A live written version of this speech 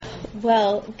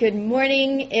Well, good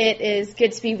morning. It is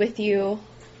good to be with you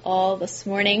all this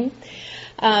morning.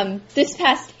 This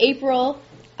past April,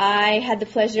 I had the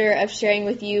pleasure of sharing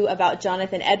with you about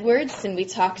Jonathan Edwards, and we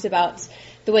talked about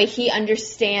the way he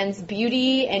understands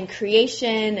beauty and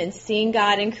creation and seeing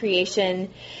God in creation.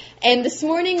 And this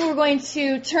morning, we're going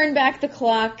to turn back the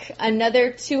clock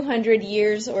another 200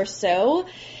 years or so,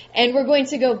 and we're going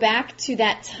to go back to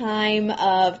that time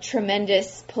of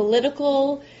tremendous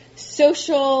political,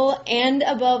 social, and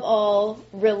above all,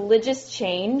 religious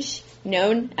change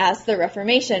known as the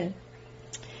Reformation.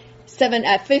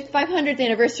 500th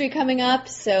anniversary coming up,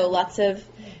 so lots of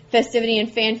festivity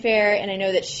and fanfare, and I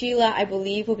know that Sheila, I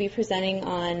believe, will be presenting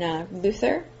on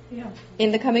Luther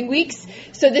in the coming weeks.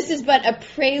 So this is but a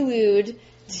prelude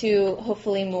to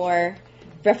hopefully more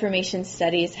Reformation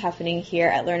studies happening here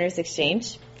at Learners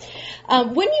Exchange.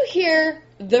 When you hear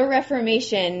the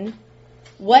Reformation,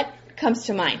 what comes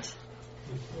to mind?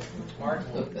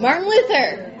 Martin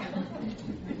Luther.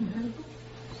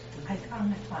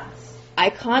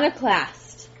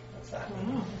 Iconoclast. What's that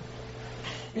mean?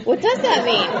 What does that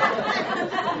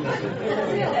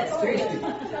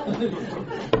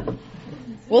mean?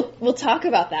 We'll talk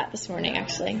about that this morning,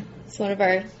 actually. It's one of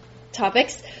our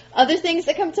topics. Other things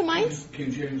that come to mind?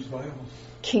 King James Bible.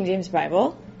 King James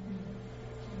Bible.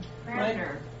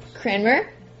 Cranmer.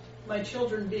 My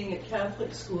children being at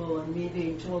Catholic school and me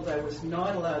being told I was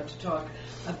not allowed to talk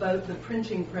about the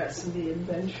printing press and the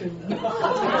invention of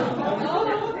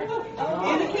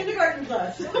in a kindergarten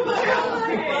class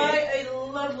by a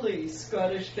lovely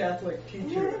Scottish Catholic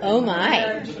teacher. Oh my.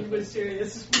 And she was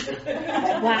serious.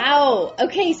 Wow.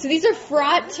 Okay, so these are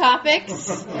fraught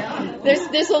topics.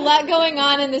 There's a lot going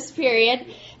on in this period.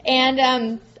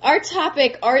 And our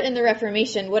topic, Art in the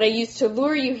Reformation, what I used to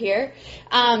lure you here,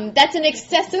 that's an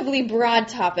excessively broad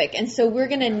topic. And so we're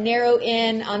going to narrow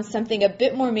in on something a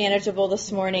bit more manageable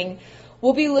this morning.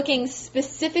 We'll be looking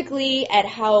specifically at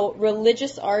how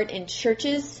religious art in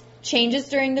churches changes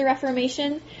during the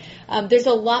Reformation. There's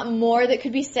a lot more that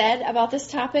could be said about this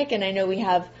topic, and I know we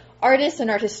have artists and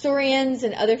art historians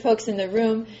and other folks in the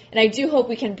room, and I do hope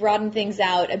we can broaden things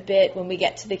out a bit when we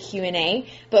get to the Q&A.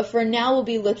 But for now, we'll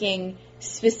be looking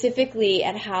specifically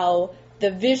at how the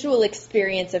visual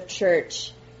experience of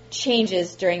church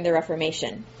changes during the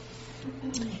Reformation.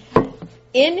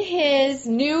 In his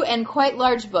new and quite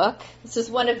large book, this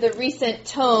is one of the recent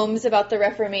tomes about the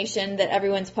Reformation that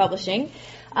everyone's publishing.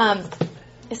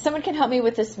 If someone can help me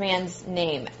with this man's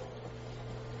name.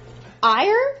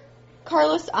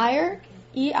 Carlos Eire,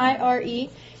 E-I-R-E.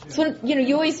 So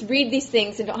you always read these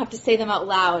things and don't have to say them out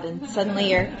loud, and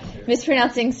suddenly you're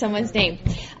mispronouncing someone's name.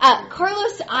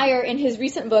 Carlos Eire, in his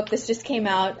recent book, this just came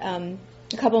out a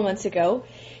couple months ago,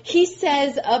 he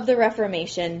says of the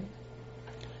Reformation,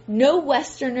 no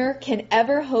Westerner can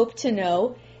ever hope to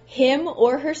know him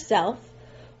or herself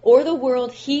or the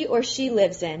world he or she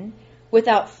lives in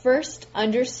without first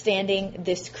understanding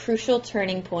this crucial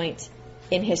turning point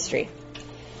in history.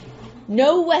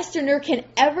 No Westerner can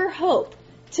ever hope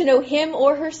to know him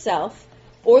or herself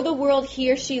or the world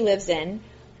he or she lives in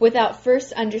without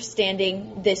first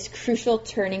understanding this crucial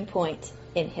turning point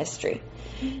in history.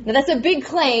 Now, that's a big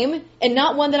claim and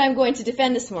not one that I'm going to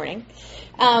defend this morning.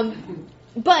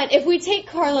 But if we take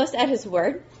Carlos at his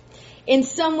word, in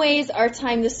some ways our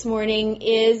time this morning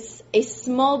is a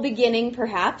small beginning,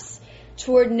 perhaps,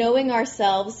 toward knowing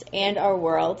ourselves and our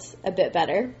world a bit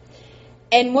better.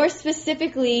 And more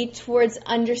specifically, towards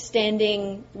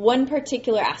understanding one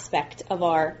particular aspect of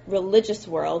our religious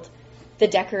world, the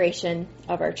decoration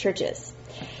of our churches.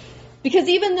 Because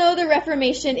even though the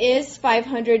Reformation is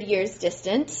 500 years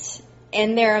distant,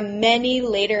 and there are many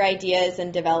later ideas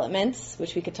and developments,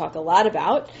 which we could talk a lot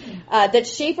about, that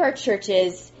shape our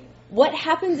churches, what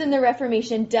happens in the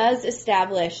Reformation does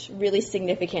establish really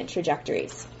significant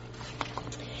trajectories.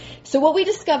 So what we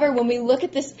discover when we look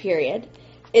at this period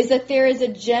is that there is a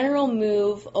general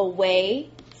move away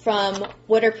from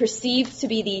what are perceived to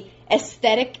be the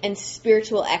aesthetic and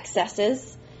spiritual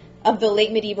excesses of the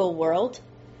late medieval world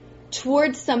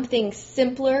towards something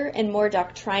simpler and more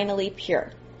doctrinally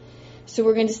pure. So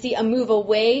we're going to see a move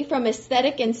away from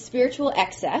aesthetic and spiritual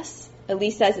excess, at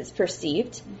least as it's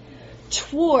perceived,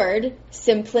 toward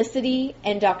simplicity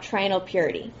and doctrinal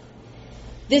purity.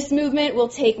 This movement will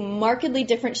take markedly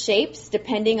different shapes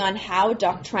depending on how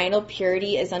doctrinal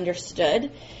purity is understood.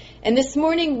 And this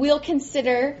morning we'll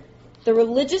consider the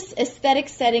religious aesthetic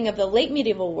setting of the late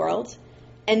medieval world,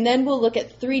 and then we'll look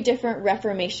at 3 different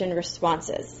Reformation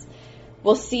responses.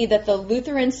 We'll see that the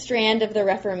Lutheran strand of the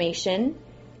Reformation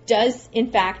does,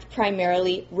 in fact,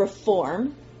 primarily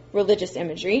reform religious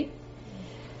imagery.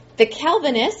 The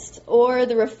Calvinist or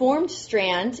the Reformed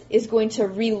strand is going to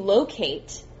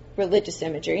relocate religious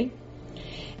imagery.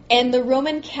 And the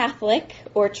Roman Catholic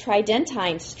or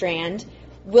Tridentine strand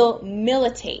will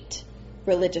militate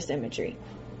religious imagery.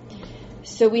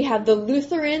 So we have the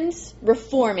Lutherans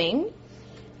reforming,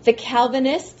 the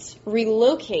Calvinists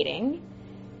relocating,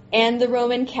 and the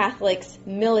Roman Catholics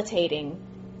militating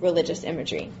religious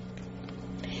imagery.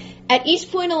 At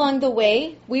each point along the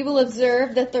way, we will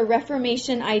observe that the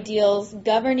Reformation ideals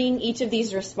governing each of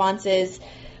these responses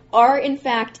are in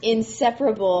fact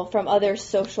inseparable from other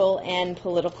social and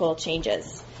political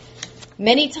changes.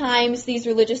 Many times these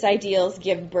religious ideals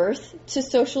give birth to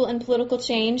social and political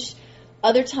change.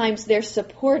 Other times they're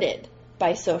supported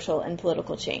by social and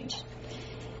political change.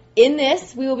 In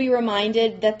this, we will be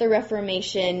reminded that the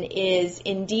Reformation is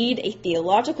indeed a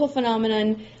theological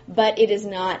phenomenon, but it is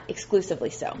not exclusively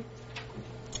so.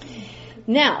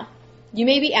 Now, you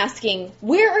may be asking,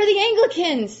 where are the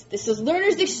Anglicans? This was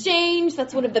Learners' Exchange.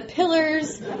 That's one of the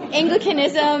pillars.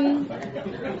 Anglicanism.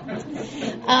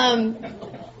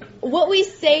 What we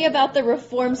say about the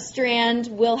Reformed strand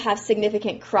will have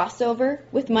significant crossover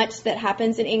with much that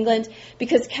happens in England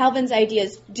because Calvin's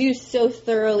ideas do so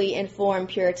thoroughly inform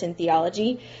Puritan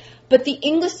theology. But the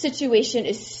English situation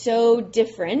is so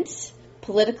different,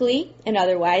 politically and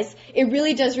otherwise, it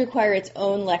really does require its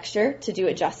own lecture to do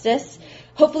it justice.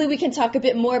 Hopefully we can talk a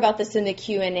bit more about this in the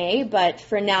Q&A, but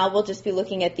for now we'll just be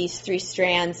looking at these three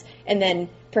strands and then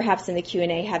perhaps in the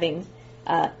Q&A having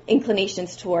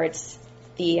inclinations towards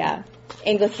the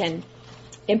Anglican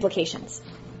implications.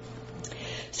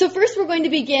 So first we're going to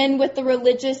begin with the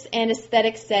religious and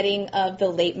aesthetic setting of the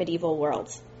late medieval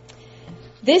world.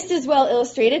 This is well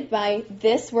illustrated by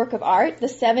this work of art, the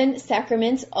Seven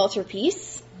Sacraments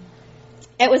altarpiece.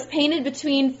 It was painted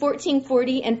between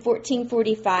 1440 and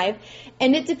 1445,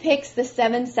 and it depicts the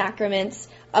seven sacraments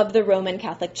of the Roman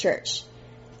Catholic Church: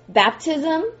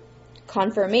 baptism,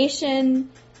 confirmation,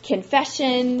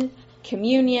 confession,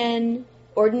 communion,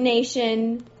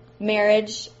 ordination,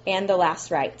 marriage, and the last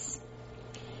rites.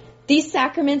 These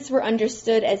sacraments were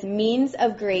understood as means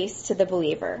of grace to the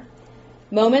believer,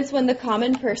 moments when the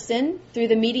common person, through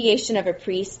the mediation of a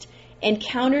priest,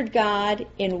 encountered God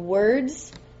in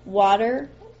words, water,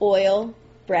 oil,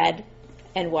 bread,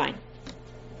 and wine.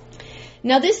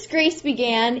 Now, this grace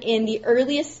began in the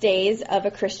earliest days of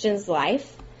a Christian's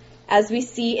life, as we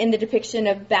see in the depiction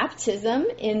of baptism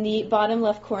in the bottom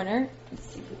left corner. Let's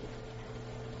see.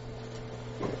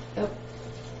 Oh.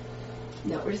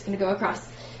 No, we're just going to go across.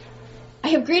 I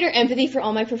have greater empathy for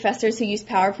all my professors who use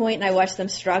PowerPoint, and I watch them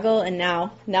struggle, and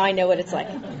now I know what it's like.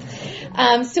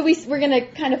 So we're going to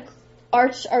kind of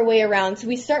arch our way around. So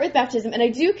we start with baptism, and I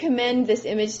do commend this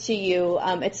image to you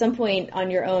at some point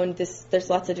on your own. There's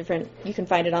lots of different, you can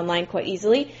find it online quite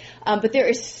easily. But there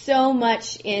is so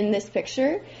much in this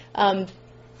picture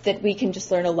that we can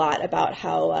just learn a lot about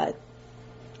how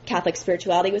Catholic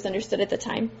spirituality was understood at the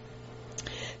time.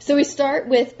 So we start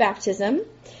with baptism.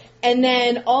 And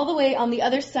then all the way on the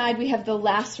other side, we have the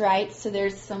last rites. So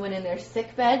there's someone in their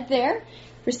sick bed there,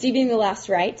 receiving the last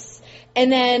rites.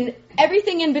 And then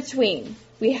everything in between.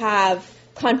 We have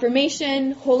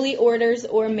confirmation, holy orders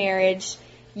or marriage,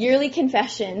 yearly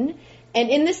confession, and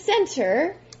in the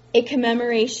center, a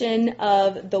commemoration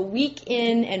of the week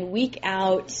in and week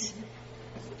out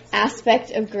aspect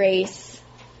of grace,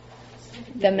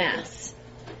 the Mass.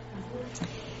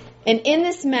 And in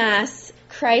this Mass,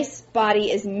 Christ's body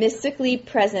is mystically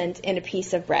present in a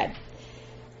piece of bread.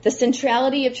 The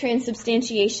centrality of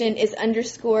transubstantiation is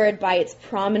underscored by its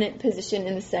prominent position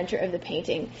in the center of the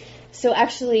painting. So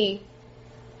actually,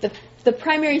 the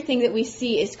primary thing that we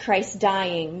see is Christ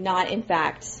dying, not in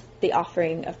fact the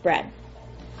offering of bread.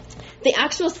 The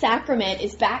actual sacrament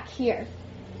is back here.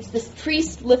 It's this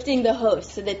priest lifting the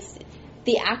host, so that's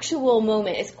the actual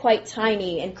moment is quite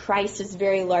tiny, and Christ is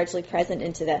very largely present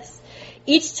into this.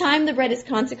 Each time the bread is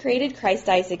consecrated, Christ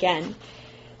dies again.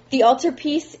 The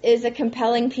altarpiece is a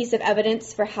compelling piece of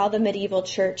evidence for how the medieval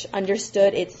church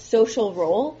understood its social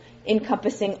role,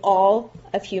 encompassing all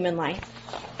of human life.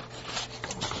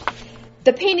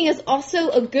 The painting is also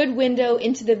a good window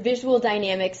into the visual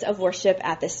dynamics of worship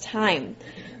at this time.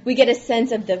 We get a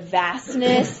sense of the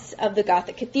vastness of the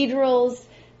Gothic cathedrals,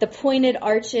 the pointed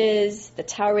arches, the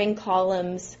towering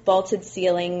columns, vaulted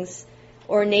ceilings,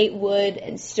 ornate wood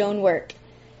and stonework.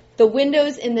 The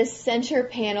windows in the center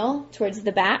panel towards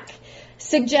the back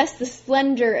suggest the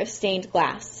splendor of stained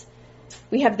glass.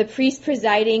 We have the priest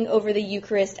presiding over the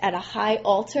Eucharist at a high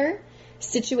altar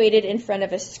situated in front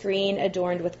of a screen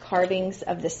adorned with carvings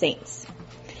of the saints.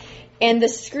 And the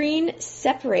screen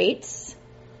separates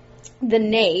the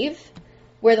nave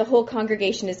where the whole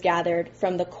congregation is gathered,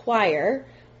 from the choir,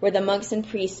 where the monks and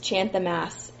priests chant the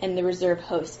Mass, and the reserve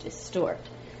host is stored.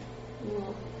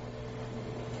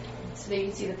 So there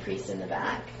you see the priest in the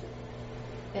back.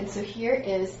 And so here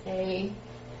is a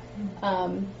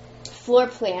floor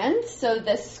plan. So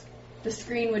the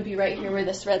screen would be right here where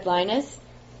this red line is.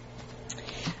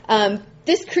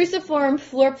 This cruciform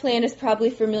floor plan is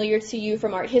probably familiar to you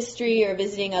from art history or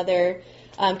visiting other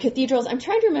cathedrals. I'm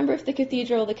trying to remember if the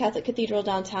Catholic cathedral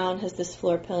downtown has this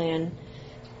floor plan.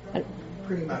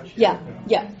 Pretty much. Yeah.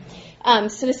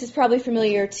 So this is probably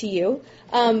familiar to you.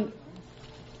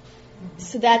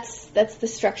 So that's the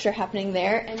structure happening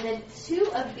there. And then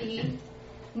two of the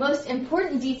most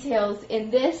important details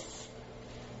in this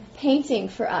painting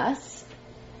for us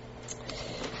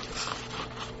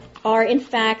are, in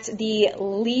fact, the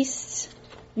least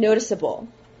noticeable.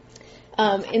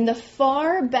 In the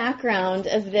far background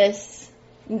of this,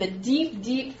 in the deep,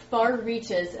 deep far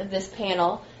reaches of this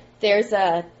panel, there's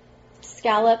a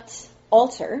scalloped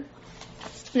altar.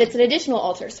 And it's an additional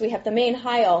altar. So we have the main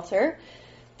high altar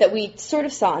that we sort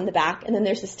of saw in the back, and then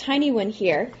there's this tiny one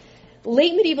here.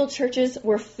 Late medieval churches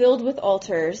were filled with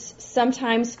altars,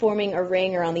 sometimes forming a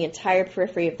ring around the entire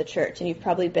periphery of the church. And you've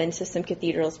probably been to some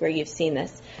cathedrals where you've seen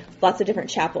this. Lots of different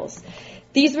chapels.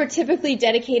 These were typically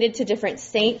dedicated to different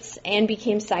saints and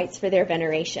became sites for their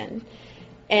veneration.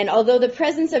 And although the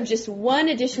presence of just one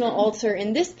additional altar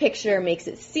in this picture makes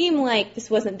it seem like this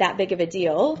wasn't that big of a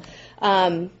deal,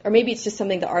 or maybe it's just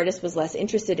something the artist was less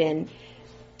interested in,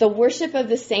 the worship of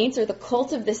the saints, or the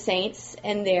cult of the saints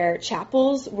and their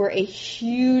chapels, were a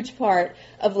huge part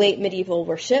of late medieval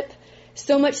worship,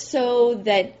 so much so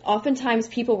that oftentimes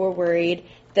people were worried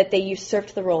that they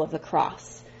usurped the role of the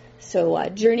cross. So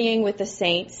journeying with the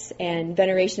saints and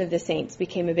veneration of the saints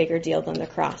became a bigger deal than the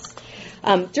cross.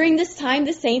 During this time,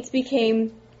 the saints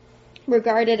became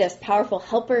regarded as powerful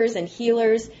helpers and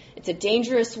healers. It's a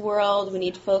dangerous world. We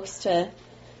need folks to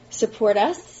support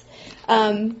us.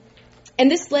 And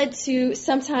this led to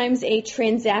sometimes a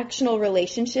transactional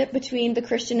relationship between the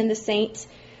Christian and the saint.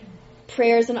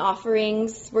 Prayers and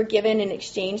offerings were given in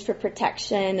exchange for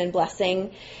protection and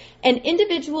blessing. And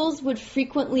individuals would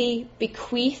frequently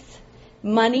bequeath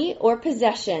money or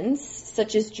possessions,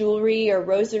 such as jewelry or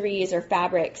rosaries or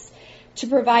fabrics, to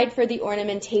provide for the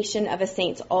ornamentation of a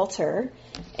saint's altar.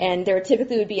 And there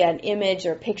typically would be an image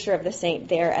or picture of the saint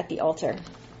there at the altar.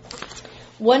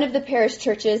 One of the parish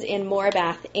churches in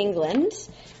Morbath, England,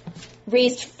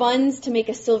 raised funds to make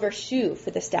a silver shoe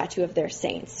for the statue of their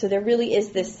saints. So there really is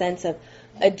this sense of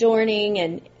adorning,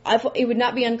 and it would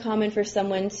not be uncommon for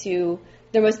someone to,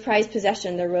 their most prized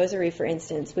possession, their rosary, for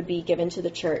instance, would be given to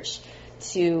the church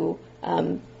to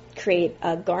create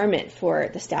a garment for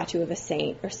the statue of a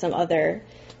saint or some other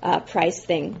prized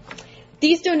thing.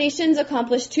 These donations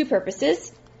accomplish two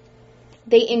purposes.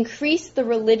 They increase the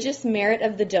religious merit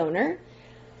of the donor,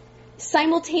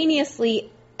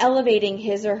 simultaneously elevating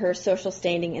his or her social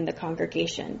standing in the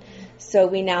congregation. So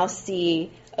we now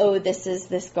see, this is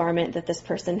this garment that this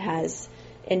person has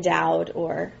endowed,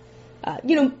 or,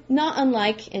 not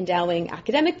unlike endowing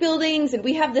academic buildings. And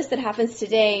we have this that happens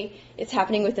today. It's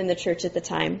happening within the church at the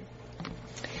time.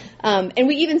 And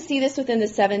we even see this within the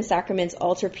Seven Sacraments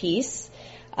altarpiece.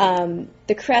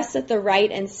 The crests at the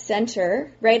right and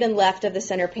left of the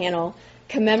center panel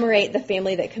commemorate the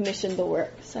family that commissioned the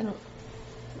work. So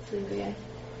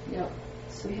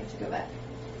so we have to go back.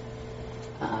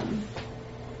 And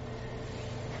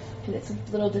it's a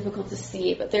little difficult to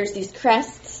see, but there's these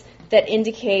crests that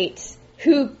indicate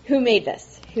who made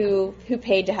this, who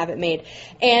paid to have it made.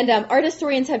 And art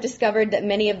historians have discovered that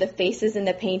many of the faces in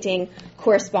the painting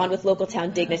correspond with local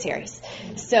town dignitaries.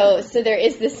 So there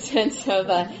is this sense of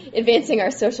advancing our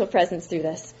social presence through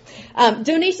this.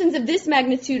 Donations of this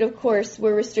magnitude, of course,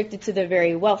 were restricted to the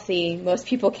very wealthy. Most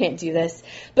people can't do this.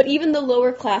 But even the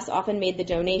lower class often made the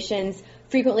donations,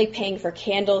 frequently paying for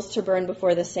candles to burn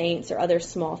before the saints or other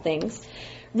small things.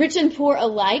 Rich and poor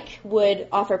alike would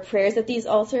offer prayers at these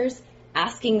altars,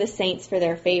 asking the saints for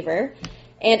their favor.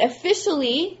 And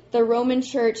officially, the Roman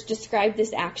Church described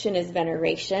this action as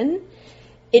veneration.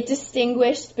 It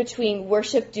distinguished between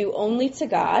worship due only to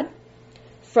God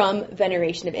from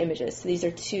veneration of images. So these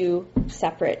are two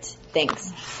separate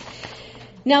things.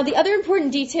 Now, the other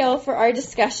important detail for our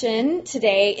discussion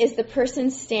today is the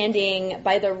person standing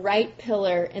by the right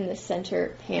pillar in the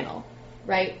center panel,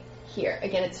 right here.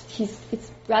 Again,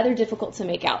 it's rather difficult to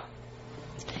make out.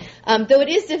 Though it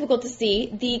is difficult to see,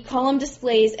 the column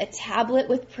displays a tablet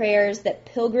with prayers that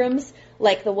pilgrims,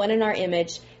 like the one in our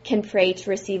image, can pray to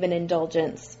receive an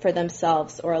indulgence for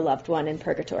themselves or a loved one in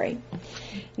purgatory.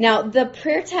 Now, the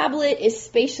prayer tablet is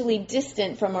spatially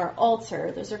distant from our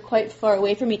altar. Those are quite far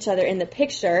away from each other in the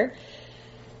picture.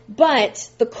 But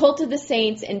the cult of the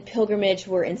saints and pilgrimage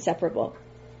were inseparable.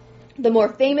 The more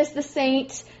famous the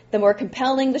saint, the more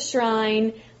compelling the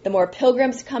shrine, the more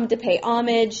pilgrims come to pay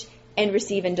homage and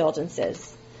receive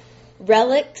indulgences.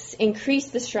 Relics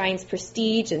increased the shrine's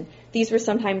prestige, and these were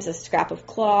sometimes a scrap of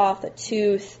cloth, a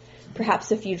tooth,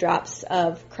 perhaps a few drops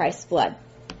of Christ's blood.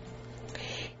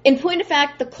 In point of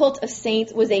fact, the cult of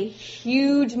saints was a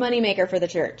huge moneymaker for the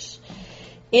church.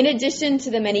 In addition to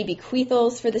the many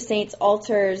bequeathals for the saints'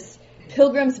 altars,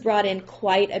 pilgrims brought in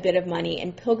quite a bit of money,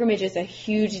 and pilgrimage is a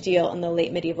huge deal in the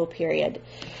late medieval period.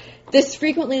 This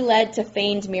frequently led to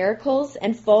feigned miracles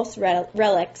and false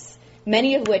relics,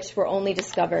 many of which were only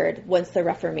discovered once the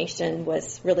Reformation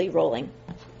was really rolling.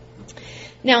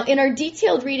 Now, in our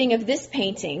detailed reading of this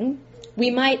painting,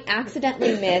 we might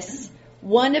accidentally miss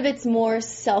one of its more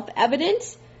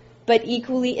self-evident but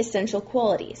equally essential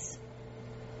qualities.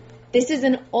 This is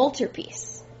an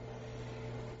altarpiece.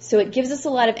 So it gives us a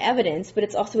lot of evidence, but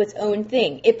it's also its own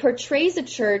thing. It portrays a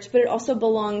church, but it also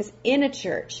belongs in a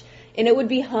church, and it would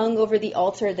be hung over the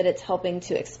altar that it's helping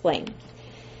to explain.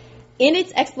 In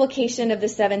its explication of the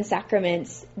seven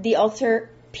sacraments, the altar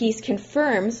piece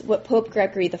confirms what Pope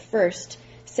Gregory I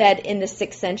said in the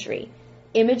 6th century.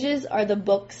 Images are the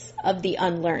books of the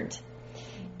unlearned.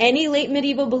 Any late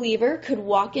medieval believer could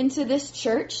walk into this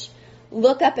church,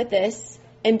 look up at this,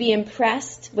 and be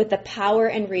impressed with the power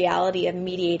and reality of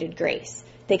mediated grace.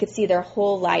 They could see their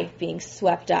whole life being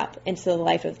swept up into the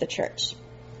life of the church.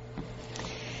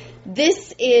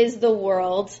 This is the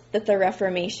world that the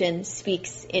Reformation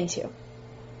speaks into.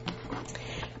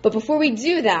 But before we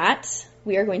do that,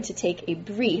 we are going to take a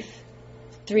brief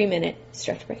 3-minute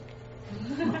stretch break.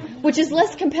 Which is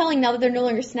less compelling now that there are no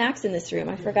longer snacks in this room.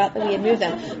 I forgot that we had moved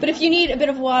them. But if you need a bit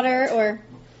of water or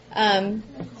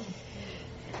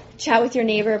chat with your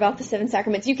neighbor about the 7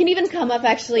 sacraments, you can even come up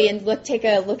actually and take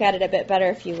a look at it a bit better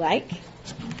if you like.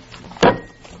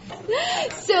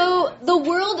 So the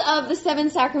world of the 7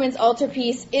 sacraments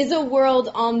altarpiece is a world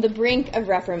on the brink of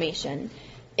Reformation.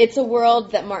 It's a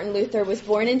world that Martin Luther was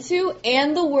born into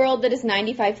and the world that his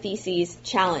 95 Theses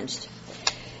challenged.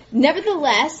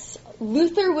 Nevertheless,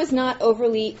 Luther was not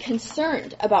overly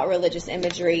concerned about religious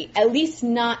imagery, at least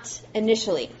not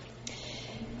initially.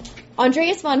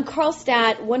 Andreas von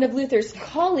Karlstadt, one of Luther's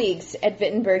colleagues at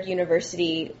Wittenberg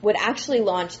University, would actually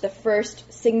launch the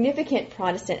first significant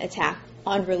Protestant attack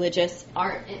on religious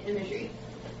art and imagery.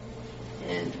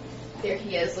 And there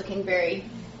he is, looking very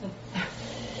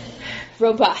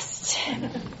robust.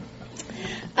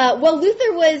 While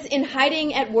Luther was in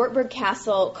hiding at Wartburg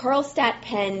Castle, Karlstadt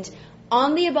penned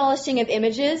On the Abolishing of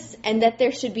Images and That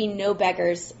There Should Be No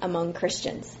Beggars Among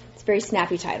Christians. It's a very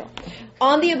snappy title.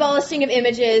 On the Abolishing of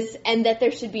Images and That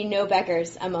There Should Be No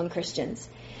Beggars Among Christians.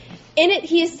 In it,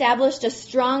 he established a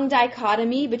strong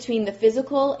dichotomy between the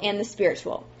physical and the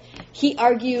spiritual. He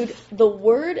argued the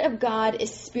Word of God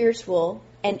is spiritual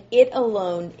and it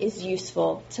alone is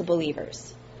useful to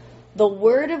believers. The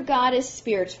Word of God is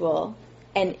spiritual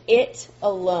and it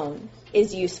alone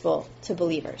is useful to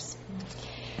believers.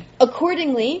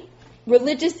 Accordingly,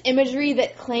 religious imagery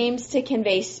that claims to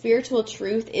convey spiritual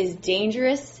truth is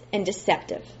dangerous and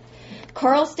deceptive.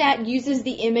 Karlstadt uses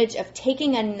the image of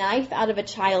taking a knife out of a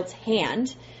child's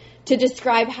hand to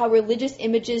describe how religious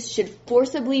images should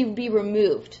forcibly be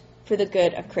removed for the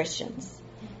good of Christians.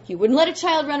 You wouldn't let a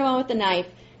child run around with a knife.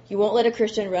 You won't let a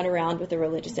Christian run around with a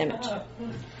religious image.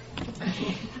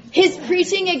 His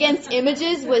preaching against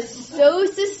images was so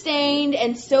sustained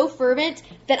and so fervent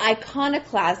that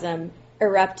iconoclasm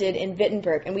erupted in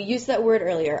Wittenberg. And we used that word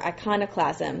earlier,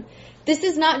 iconoclasm. This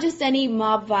is not just any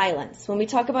mob violence. When we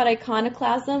talk about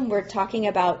iconoclasm, we're talking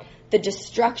about the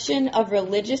destruction of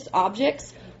religious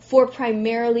objects for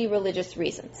primarily religious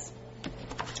reasons.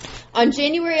 On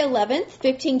January 11th,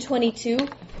 1522,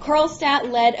 Karlstadt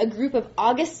led a group of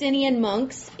Augustinian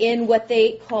monks in what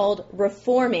they called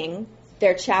reforming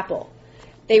their chapel.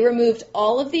 They removed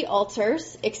all of the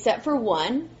altars except for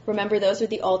one. Remember, those are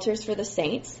the altars for the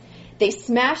saints. They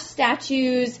smashed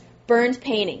statues, burned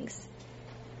paintings.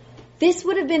 This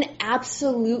would have been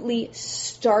absolutely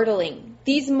startling.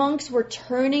 These monks were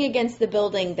turning against the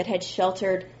building that had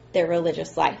sheltered their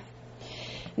religious life.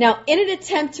 Now, in an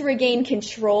attempt to regain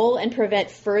control and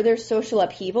prevent further social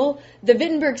upheaval, the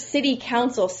Wittenberg City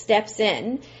Council steps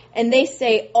in and they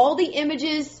say all the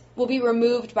images will be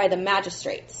removed by the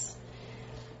magistrates.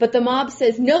 But the mob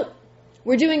says, nope,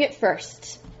 we're doing it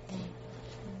first.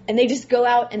 And they just go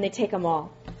out and they take them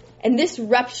all. And this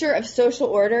rupture of social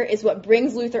order is what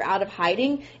brings Luther out of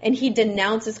hiding, and he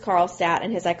denounces Karlstadt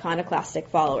and his iconoclastic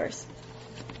followers.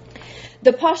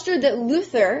 The posture that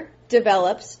Luther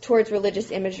develops towards religious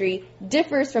imagery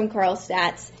differs from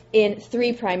Karlstadt's in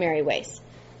three primary ways.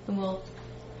 And we'll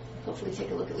hopefully take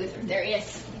a look at Luther. There he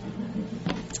is.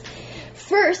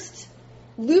 First,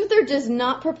 Luther does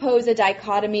not propose a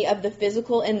dichotomy of the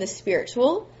physical and the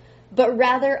spiritual, but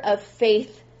rather of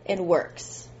faith and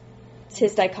works. It's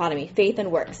his dichotomy, faith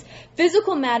and works.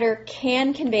 Physical matter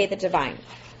can convey the divine.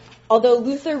 Although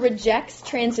Luther rejects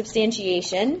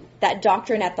transubstantiation, that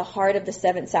doctrine at the heart of the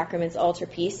seventh sacrament's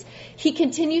altarpiece, he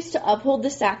continues to uphold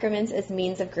the sacraments as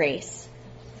means of grace,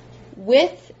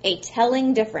 with a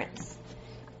telling difference.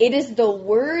 It is the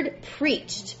word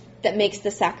preached that makes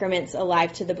the sacraments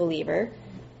alive to the believer,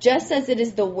 just as it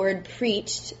is the word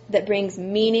preached that brings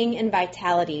meaning and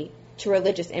vitality to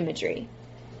religious imagery.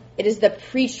 It is the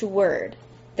preached word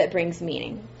that brings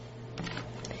meaning.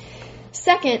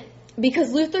 Second,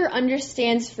 because Luther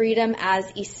understands freedom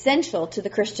as essential to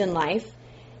the Christian life,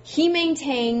 he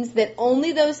maintains that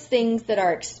only those things that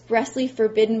are expressly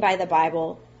forbidden by the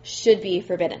Bible should be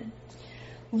forbidden.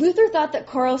 Luther thought that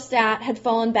Karlstadt had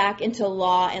fallen back into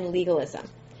law and legalism.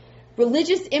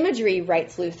 Religious imagery,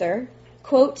 writes Luther,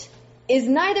 quote, is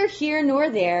neither here nor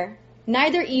there,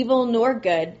 neither evil nor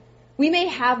good. We may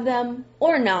have them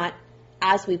or not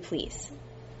as we please.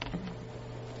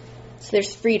 So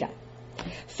there's freedom.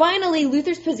 Finally,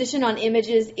 Luther's position on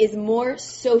images is more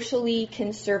socially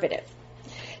conservative.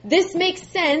 This makes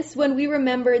sense when we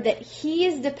remember that he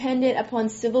is dependent upon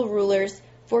civil rulers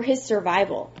for his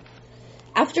survival.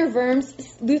 After Worms,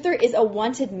 Luther is a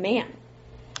wanted man,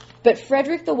 but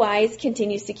Frederick the Wise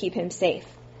continues to keep him safe.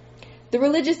 The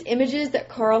religious images that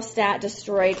Karlstadt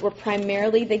destroyed were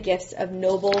primarily the gifts of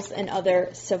nobles and other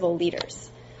civil leaders.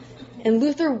 And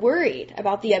Luther worried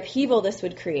about the upheaval this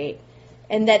would create,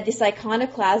 and that this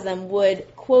iconoclasm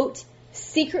would, quote,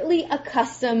 secretly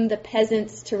accustom the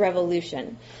peasants to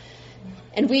revolution.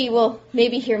 And we will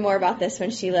maybe hear more about this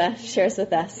when Sheila shares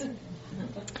with us.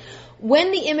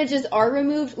 When the images are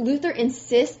removed, Luther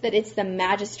insists that it's the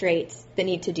magistrates that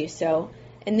need to do so,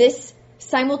 and this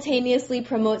simultaneously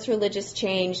promotes religious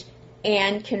change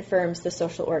and confirms the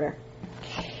social order.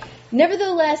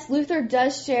 Nevertheless, Luther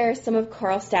does share some of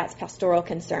Karlstadt's pastoral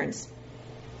concerns.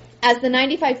 As the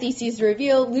 95 Theses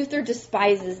reveal, Luther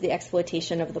despises the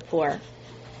exploitation of the poor.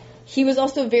 He was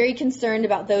also very concerned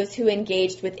about those who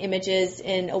engaged with images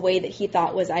in a way that he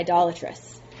thought was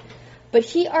idolatrous. But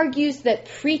he argues that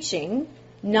preaching,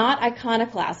 not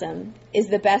iconoclasm, is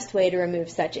the best way to remove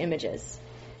such images,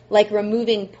 like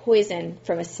removing poison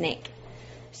from a snake.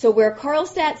 So where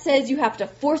Karlstadt says you have to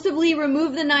forcibly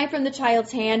remove the knife from the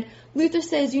child's hand, Luther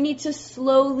says you need to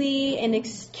slowly and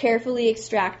carefully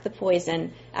extract the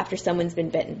poison after someone's been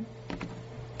bitten.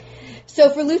 So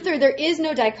for Luther, there is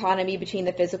no dichotomy between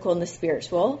the physical and the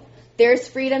spiritual. There's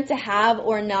freedom to have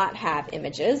or not have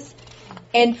images.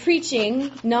 And preaching,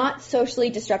 not socially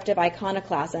disruptive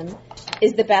iconoclasm,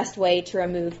 is the best way to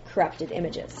remove corrupted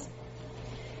images.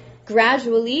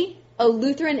 Gradually, a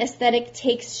Lutheran aesthetic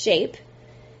takes shape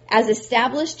as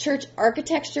established church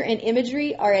architecture and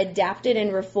imagery are adapted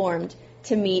and reformed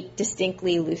to meet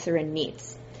distinctly Lutheran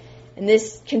needs. And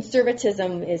this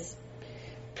conservatism is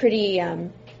pretty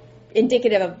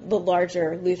indicative of the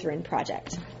larger Lutheran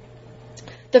project.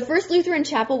 The first Lutheran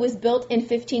chapel was built in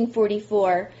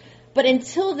 1544, but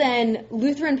until then,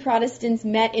 Lutheran Protestants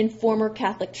met in former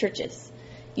Catholic churches.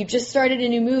 You just started a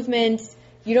new movement,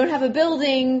 you don't have a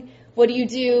building, what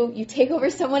do? You take over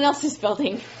someone else's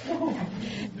building.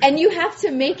 And you have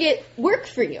to make it work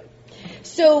for you.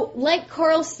 So, like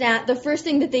Karlstadt, the first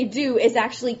thing that they do is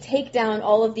actually take down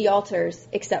all of the altars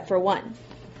except for one.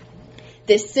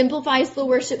 This simplifies the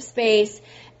worship space,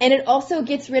 and it also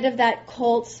gets rid of that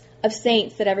cult of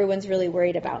saints that everyone's really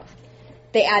worried about.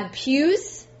 They add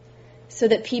pews so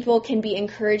that people can be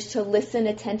encouraged to listen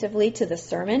attentively to the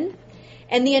sermon.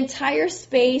 And the entire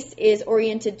space is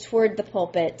oriented toward the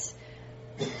pulpit.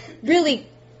 Really,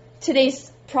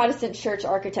 today's Protestant church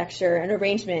architecture and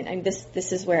arrangement, and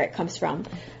this is where it comes from.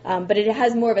 But it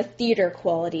has more of a theater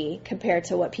quality compared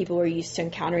to what people were used to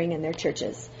encountering in their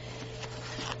churches.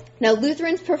 Now,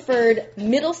 Lutherans preferred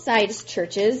middle-sized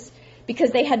churches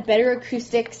because they had better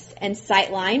acoustics and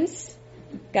sight lines.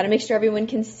 Got to make sure everyone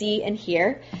can see and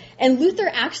hear. And Luther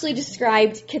actually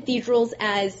described cathedrals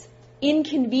as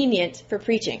inconvenient for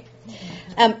preaching.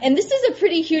 And this is a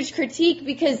pretty huge critique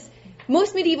because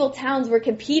most medieval towns were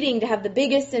competing to have the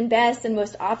biggest and best and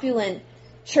most opulent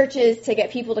churches to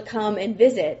get people to come and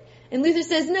visit. And Luther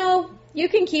says, no, you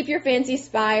can keep your fancy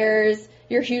spires,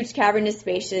 your huge cavernous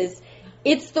spaces.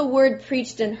 It's the word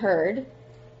preached and heard,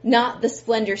 not the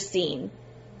splendor seen,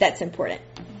 that's important.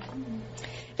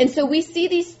 And so we see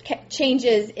these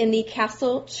changes in the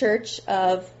castle church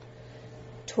of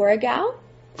Torgau,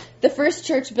 the first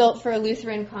church built for a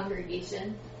Lutheran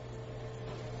congregation.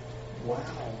 Wow.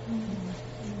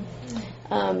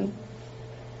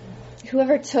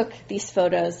 Whoever took these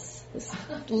photos is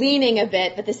leaning a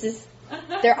bit, but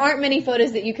there aren't many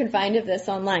photos that you can find of this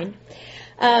online.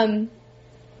 So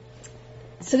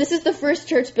this is the first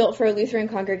church built for a Lutheran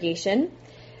congregation.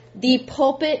 The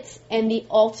pulpit and the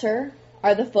altar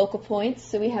are the focal points.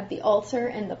 So we have the altar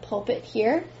and the pulpit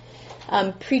here.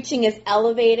 Preaching is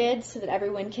elevated so that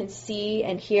everyone can see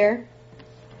and hear.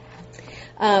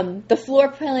 The floor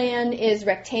plan is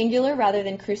rectangular rather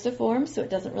than cruciform, so it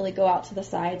doesn't really go out to the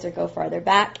sides or go farther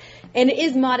back. And it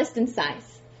is modest in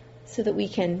size so that we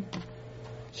can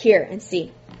hear and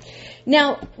see.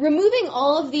 Now, removing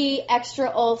all of the extra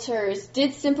altars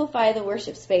did simplify the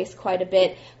worship space quite a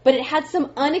bit, but it had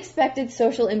some unexpected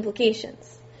social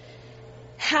implications.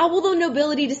 How will the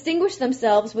nobility distinguish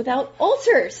themselves without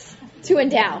altars to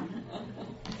endow?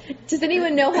 Does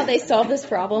anyone know how they solved this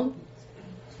problem?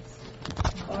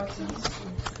 Boxes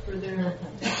for their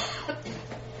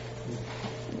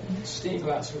stained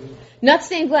glass. Not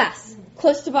stained glass.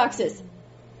 Close to boxes.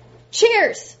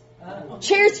 Chairs.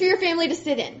 Chairs for your family to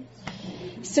sit in.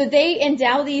 So they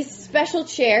endow these special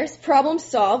chairs, problem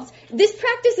solved. This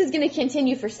practice is going to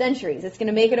continue for centuries. It's going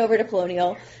to make it over to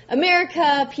colonial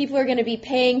America. People are going to be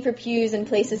paying for pews and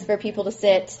places for people to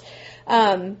sit.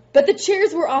 But the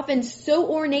chairs were often so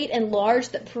ornate and large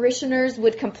that parishioners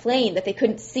would complain that they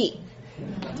couldn't see.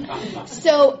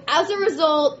 So as a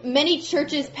result, many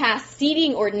churches passed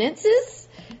seating ordinances.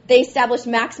 They established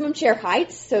maximum chair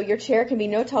heights, so your chair can be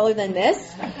no taller than this.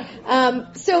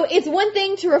 So it's one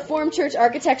thing to reform church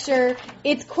architecture.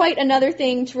 It's quite another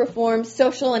thing to reform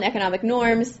social and economic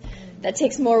norms. That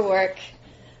takes more work.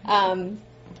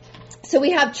 So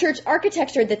we have church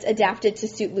architecture that's adapted to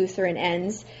suit Lutheran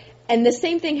ends. And the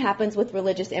same thing happens with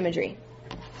religious imagery.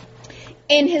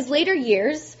 In his later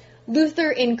years,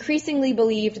 Luther increasingly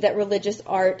believed that religious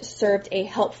art served a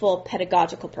helpful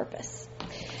pedagogical purpose.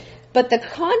 But the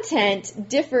content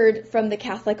differed from the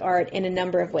Catholic art in a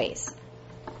number of ways.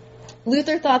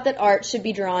 Luther thought that art should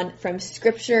be drawn from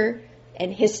scripture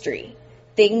and history,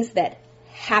 things that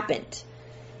happened.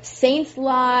 Saints'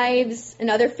 lives and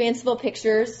other fanciful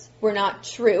pictures were not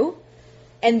true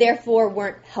and therefore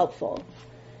weren't helpful.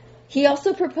 He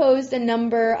also proposed a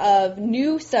number of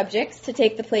new subjects to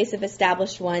take the place of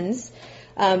established ones.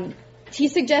 He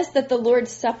suggests that the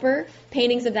Lord's Supper,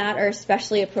 paintings of that are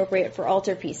especially appropriate for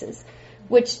altarpieces,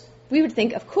 which we would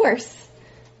think, of course,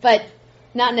 but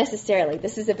not necessarily.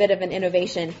 This is a bit of an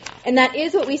innovation. And that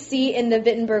is what we see in the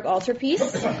Wittenberg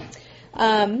altarpiece.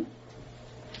 Right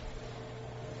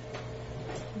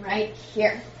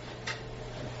here.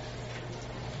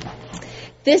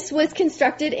 This was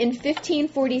constructed in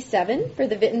 1547 for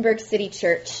the Wittenberg City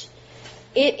Church.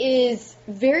 It is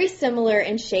very similar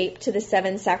in shape to the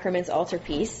Seven Sacraments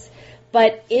altarpiece,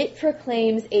 but it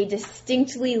proclaims a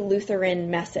distinctly Lutheran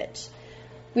message.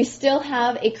 We still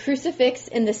have a crucifix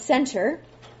in the center,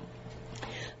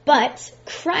 but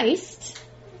Christ,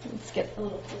 let's get a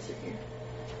little closer here.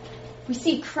 We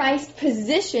see Christ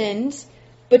positioned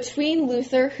between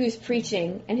Luther, who's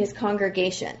preaching, and his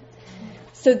congregation.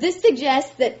 So this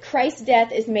suggests that Christ's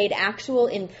death is made actual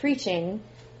in preaching,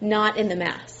 not in the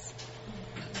Mass.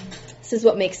 This is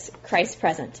what makes Christ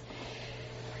present.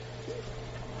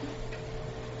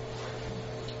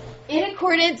 In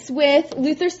accordance with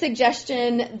Luther's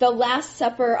suggestion, the Last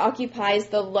Supper occupies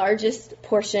the largest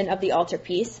portion of the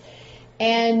altarpiece.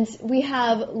 And we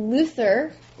have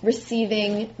Luther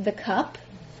receiving the cup.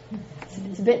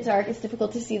 It's a bit dark, it's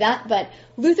difficult to see that, but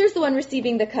Luther's the one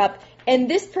receiving the cup. And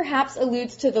this perhaps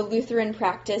alludes to the Lutheran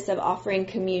practice of offering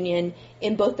communion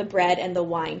in both the bread and the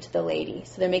wine to the laity.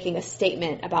 So they're making a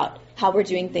statement about how we're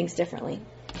doing things differently.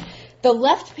 The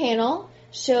left panel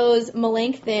shows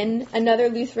Melanchthon, another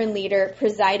Lutheran leader,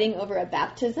 presiding over a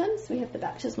baptism. So we have the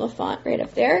baptismal font right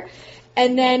up there.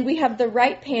 And then we have the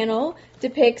right panel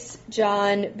depicts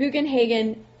John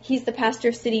Bugenhagen. He's the pastor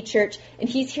of City Church, and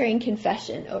he's hearing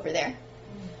confession over there.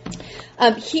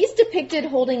 He's depicted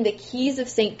holding the keys of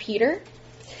St. Peter,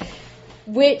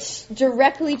 which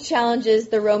directly challenges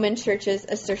the Roman Church's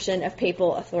assertion of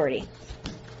papal authority.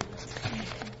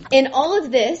 In all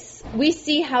of this, we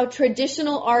see how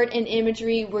traditional art and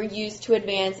imagery were used to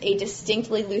advance a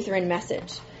distinctly Lutheran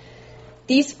message.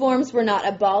 These forms were not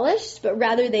abolished, but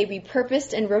rather they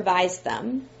repurposed and revised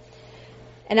them.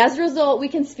 And as a result, we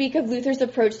can speak of Luther's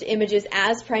approach to images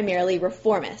as primarily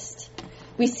reformist.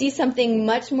 We see something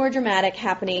much more dramatic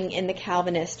happening in the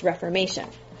Calvinist Reformation.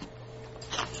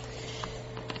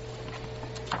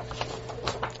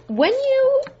 When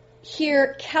you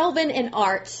hear Calvin and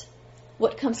art,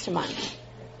 what comes to mind?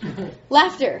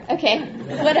 Laughter. Okay.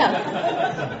 What else?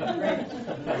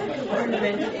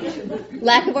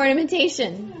 Lack of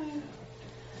ornamentation.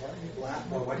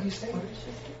 What do you say?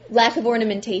 Lack of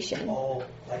ornamentation. Oh,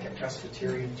 like a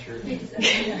Presbyterian church.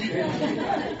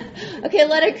 Okay, a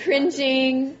lot of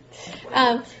cringing.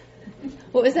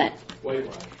 What was that?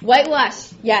 Whitewash.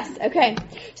 Whitewash. Yes. Okay.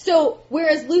 So,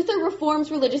 whereas Luther reforms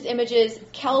religious images,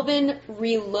 Calvin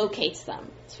relocates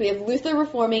them. So we have Luther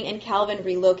reforming and Calvin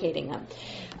relocating them.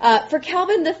 For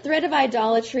Calvin, the threat of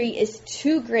idolatry is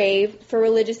too grave for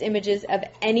religious images of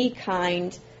any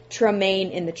kind to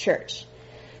remain in the church.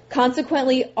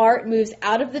 Consequently, art moves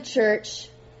out of the church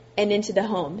and into the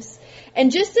homes.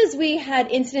 And just as we had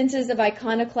incidences of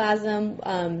iconoclasm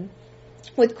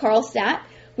with Karlstadt,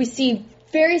 we see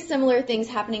very similar things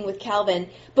happening with Calvin.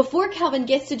 Before Calvin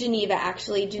gets to Geneva,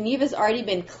 actually, Geneva's already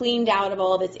been cleaned out of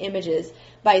all of its images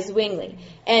by Zwingli.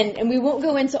 And we won't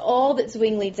go into all that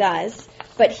Zwingli does,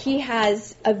 but he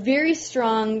has a very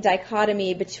strong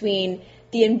dichotomy between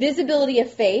the invisibility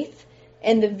of faith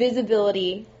and the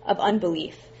visibility of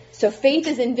unbelief. So faith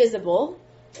is invisible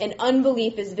and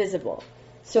unbelief is visible.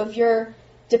 So if you're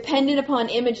dependent upon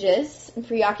images and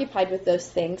preoccupied with those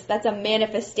things, that's a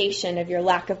manifestation of your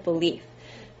lack of belief.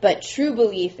 But true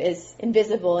belief is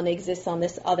invisible and exists on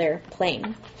this other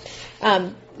plane.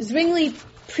 Zwingli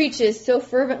preaches so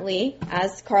fervently,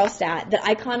 as Karlstadt, that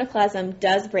iconoclasm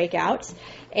does break out.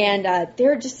 And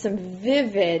there are just some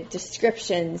vivid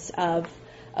descriptions of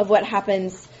what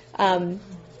happens. In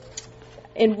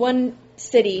one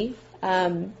city,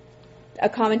 a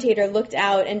commentator looked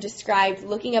out and described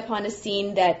looking upon a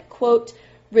scene that, quote,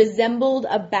 resembled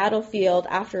a battlefield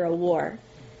after a war.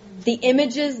 The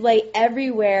images lay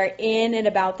everywhere in and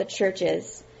about the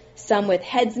churches, some with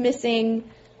heads missing,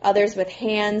 others with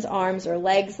hands, arms, or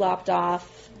legs lopped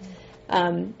off.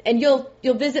 And you'll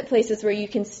visit places where you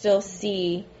can still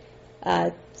see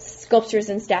sculptures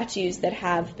and statues that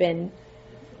have been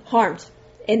harmed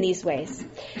in these ways.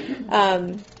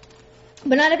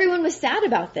 But not everyone was sad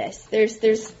about this.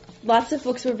 There's lots of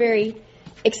folks who were very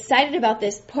excited about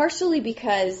this, partially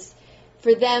because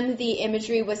for them the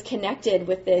imagery was connected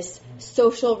with this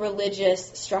social religious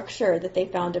structure that they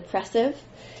found oppressive,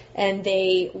 and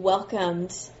they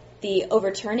welcomed the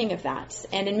overturning of that.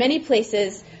 And in many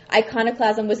places,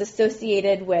 iconoclasm was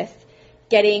associated with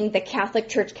getting the Catholic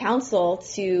Church Council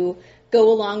to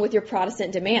go along with your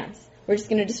Protestant demands. We're just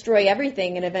going to destroy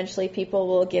everything, and eventually people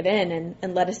will give in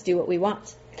and let us do what we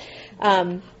want.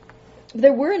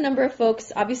 There were a number of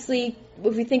folks, obviously,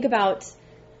 if we think about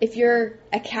if you're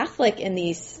a Catholic in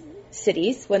these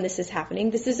cities when this is happening,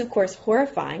 this is, of course,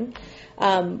 horrifying.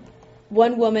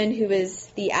 One woman who is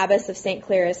the abbess of St.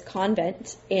 Clara's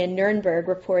convent in Nuremberg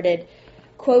reported,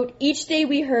 quote, each day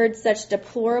we heard such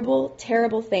deplorable,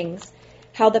 terrible things,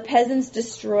 how the peasants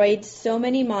destroyed so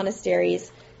many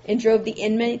monasteries and drove the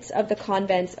inmates of the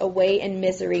convents away in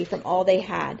misery from all they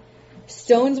had.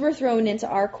 Stones were thrown into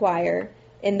our choir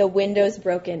and the windows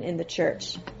broken in the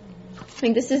church. I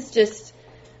mean, this is just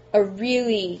a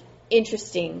really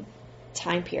interesting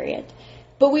time period.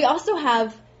 But we also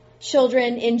have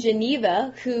children in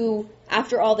Geneva who,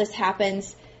 after all this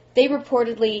happens, they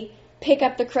reportedly pick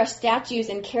up the crushed statues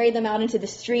and carry them out into the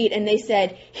street, and they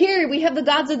said, here, we have the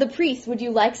gods of the priests, would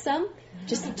you like some?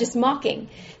 Just mocking.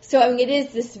 So, I mean, it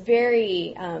is this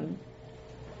very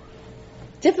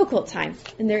difficult time,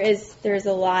 and there is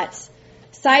a lot.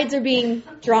 Sides are being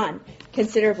drawn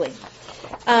considerably.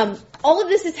 All of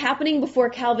this is happening before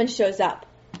Calvin shows up.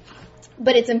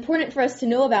 But it's important for us to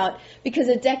know about because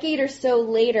a decade or so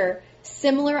later,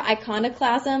 similar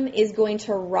iconoclasm is going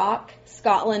to rock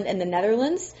Scotland and the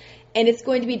Netherlands, and it's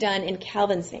going to be done in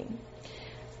Calvin's name.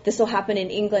 This will happen in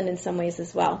England in some ways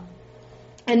as well.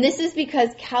 And this is because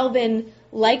Calvin,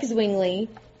 like Zwingli,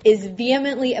 is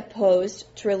vehemently opposed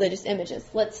to religious images.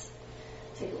 Let's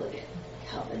take a look at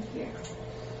Calvin here.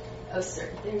 Oh, sir,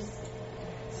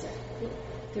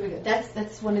 there we go.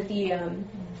 That's one of the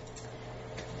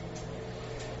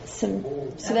so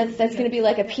that's going to be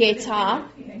like a pietà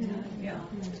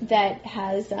that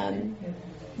has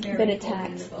been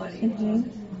attacked. Mm-hmm.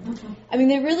 I mean,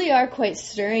 they really are quite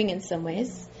stirring in some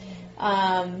ways,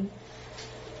 and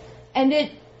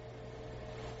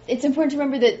it's important to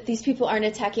remember that these people aren't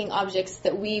attacking objects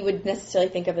that we would necessarily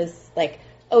think of as like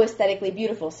oh, aesthetically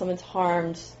beautiful, someone's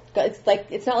harmed.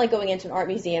 It's not like going into an art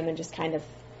museum and just kind of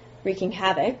wreaking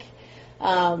havoc.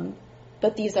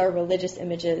 But these are religious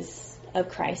images of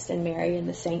Christ and Mary and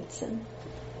the saints. And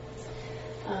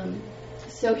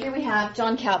so here we have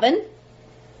John Calvin.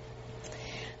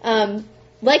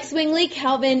 Like Zwingli,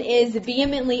 Calvin is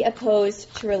vehemently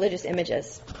opposed to religious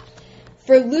images.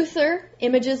 For Luther,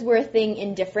 images were a thing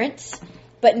indifferent,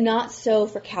 but not so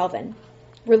for Calvin.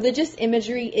 Religious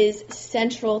imagery is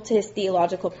central to his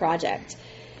theological project.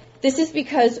 This is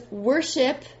because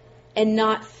worship and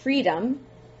not freedom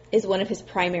is one of his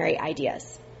primary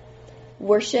ideas.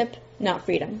 Worship, not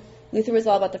freedom. Luther was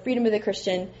all about the freedom of the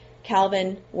Christian.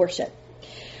 Calvin, worship.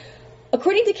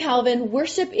 According to Calvin,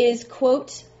 worship is,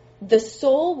 quote, the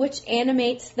soul which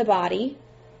animates the body,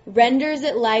 renders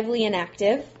it lively and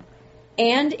active,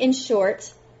 and, in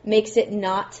short, makes it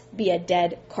not be a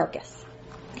dead carcass.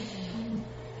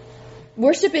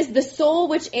 Worship is the soul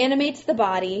which animates the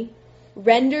body,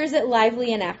 renders it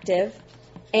lively and active,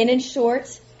 and, in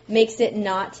short, makes it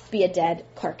not be a dead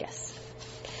carcass.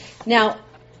 Now,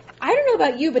 I don't know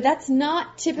about you, but that's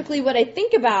not typically what I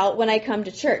think about when I come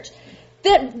to church.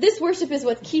 That this worship is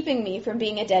what's keeping me from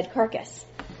being a dead carcass.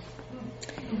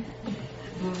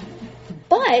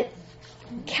 But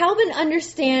Calvin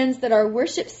understands that our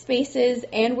worship spaces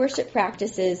and worship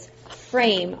practices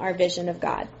frame our vision of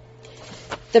God.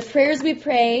 The prayers we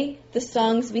pray, the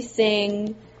songs we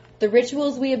sing, the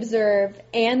rituals we observe,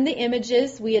 and the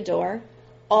images we adore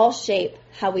all shape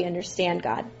how we understand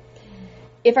God.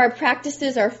 If our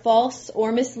practices are false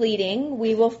or misleading,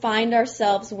 we will find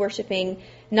ourselves worshiping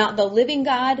not the living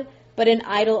God, but an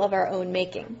idol of our own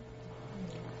making.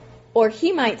 Or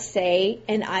he might say,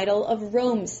 an idol of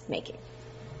Rome's making.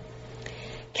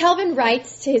 Calvin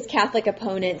writes to his Catholic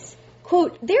opponents,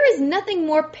 quote, there is nothing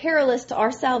more perilous to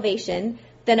our salvation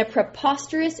than a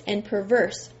preposterous and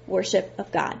perverse worship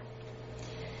of God.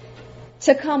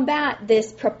 To combat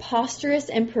this preposterous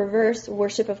and perverse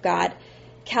worship of God,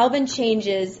 Calvin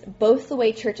changes both the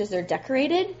way churches are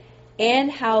decorated and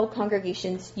how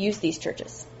congregations use these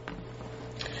churches.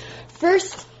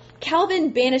 First, Calvin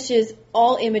banishes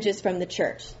all images from the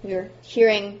church. We were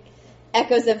hearing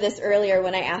echoes of this earlier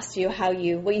when I asked you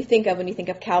what you think of when you think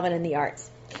of Calvin and the arts.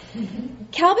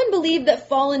 Calvin believed that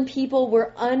fallen people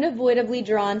were unavoidably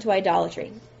drawn to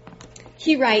idolatry.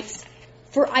 He writes,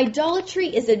 for idolatry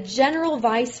is a general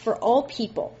vice for all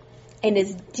people and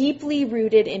is deeply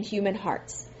rooted in human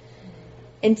hearts.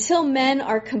 Until men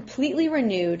are completely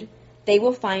renewed, they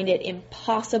will find it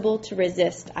impossible to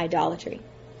resist idolatry.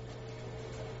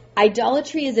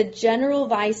 Idolatry is a general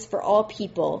vice for all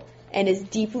people and is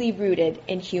deeply rooted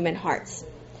in human hearts.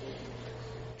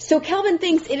 So Calvin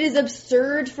thinks it is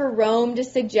absurd for Rome to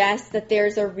suggest that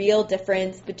there's a real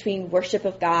difference between worship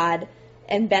of God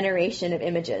and veneration of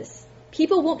images.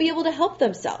 People won't be able to help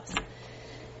themselves.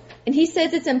 And he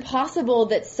says it's impossible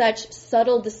that such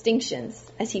subtle distinctions,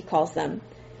 as he calls them,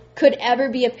 could ever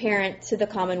be apparent to the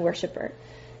common worshiper.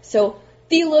 So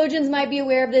theologians might be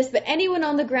aware of this, but anyone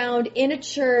on the ground in a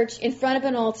church in front of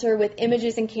an altar with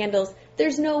images and candles,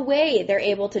 there's no way they're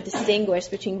able to distinguish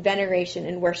between veneration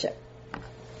and worship.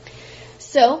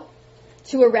 So,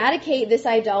 to eradicate this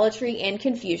idolatry and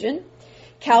confusion,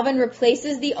 Calvin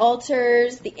replaces the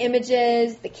altars, the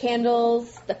images, the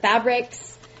candles, the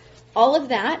fabrics, all of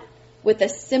that with a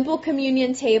simple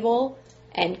communion table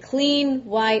and clean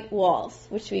white walls,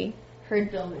 which we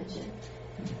heard Bill mention.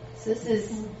 So this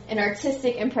is an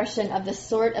artistic impression of the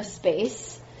sort of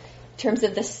space. In terms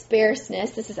of the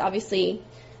sparseness, this is obviously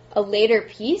a later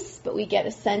piece, but we get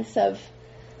a sense of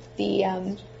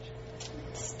the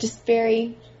just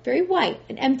very, very white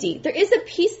and empty. There is a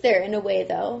piece there in a way,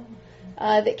 though,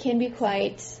 that can be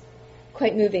quite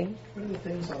moving. What are the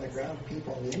things on the ground?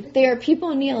 People kneeling? They are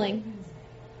people kneeling.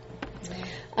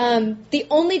 The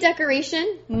only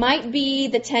decoration might be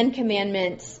the 10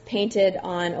 Commandments painted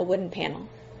on a wooden panel.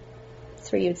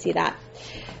 That's where you would see that.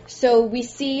 So we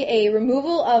see a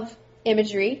removal of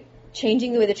imagery,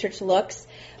 changing the way the church looks,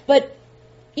 but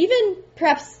even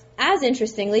perhaps as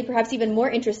interestingly, perhaps even more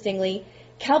interestingly,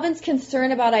 Calvin's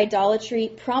concern about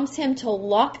idolatry prompts him to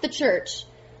lock the church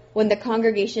when the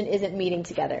congregation isn't meeting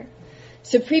together.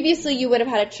 So previously you would have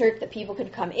had a church that people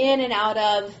could come in and out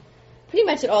of pretty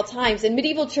much at all times. And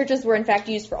medieval churches were in fact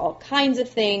used for all kinds of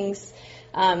things.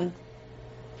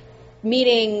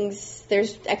 Meetings,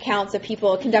 there's accounts of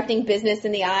people conducting business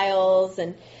in the aisles.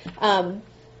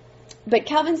 But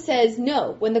Calvin says,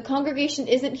 no, when the congregation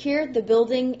isn't here, the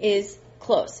building is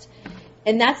closed.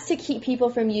 And that's to keep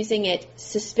people from using it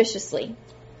suspiciously.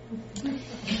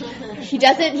 He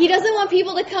doesn't want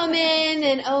people to come in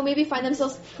and, maybe find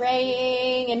themselves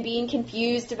praying and being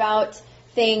confused about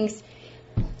things.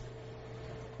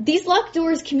 These locked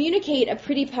doors communicate a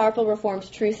pretty powerful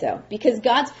Reformed truth, though, because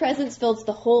God's presence fills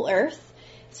the whole earth,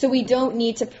 so we don't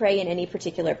need to pray in any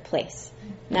particular place.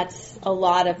 And that's a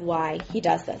lot of why he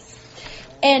does this.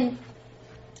 And,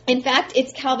 in fact,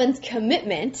 it's Calvin's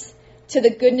commitment to the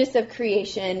goodness of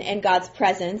creation and God's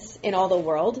presence in all the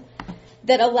world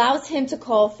that allows him to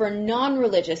call for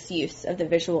non-religious use of the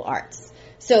visual arts.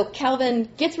 So Calvin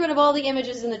gets rid of all the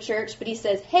images in the church, but he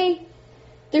says, hey,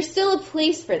 there's still a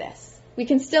place for this. We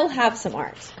can still have some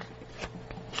art.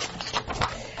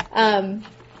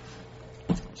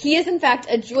 He is, in fact,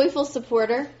 a joyful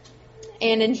supporter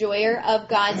and enjoyer of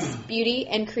God's beauty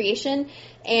and creation.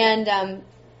 And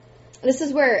this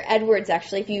is where Edwards,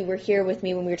 actually, if you were here with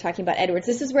me when we were talking about Edwards,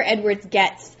 this is where Edwards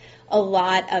gets a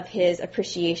lot of his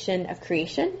appreciation of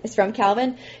creation. It's from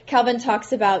Calvin. Calvin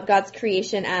talks about God's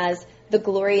creation as the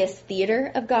glorious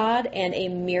theater of God and a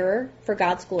mirror for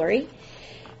God's glory.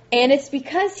 And it's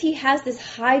because he has this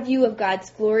high view of God's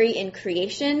glory in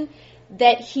creation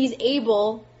that he's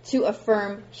able to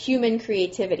affirm human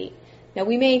creativity. Now,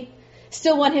 we may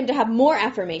still want him to have more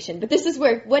affirmation, but this is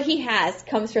where what he has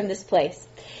comes from this place.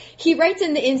 He writes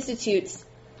in the Institutes,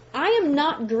 I am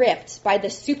not gripped by the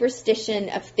superstition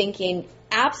of thinking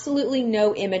absolutely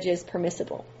no image is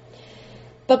permissible.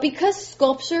 But because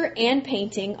sculpture and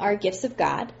painting are gifts of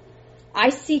God,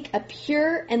 I seek a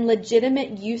pure and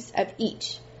legitimate use of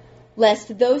each,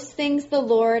 lest those things the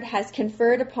Lord has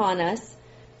conferred upon us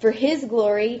for his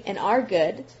glory and our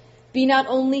good be not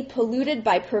only polluted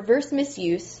by perverse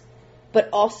misuse, but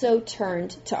also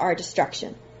turned to our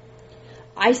destruction.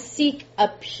 I seek a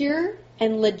pure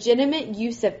and legitimate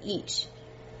use of each,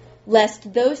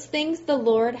 lest those things the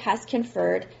Lord has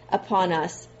conferred upon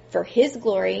us for his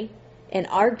glory and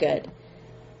our good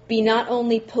be not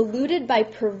only polluted by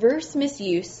perverse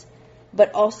misuse,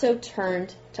 but also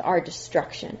turned to our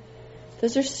destruction.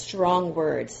 Those are strong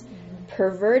words.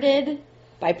 Perverted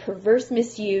by perverse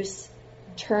misuse,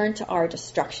 turned to our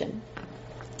destruction.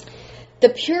 The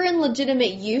pure and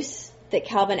legitimate use that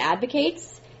Calvin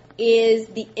advocates is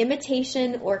the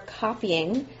imitation or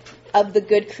copying of the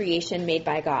good creation made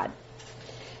by God.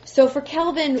 So for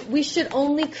Calvin, we should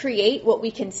only create what we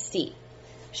can see.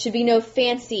 Should be no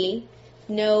fancy,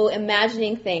 no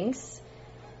imagining things.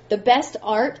 The best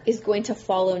art is going to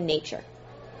follow nature.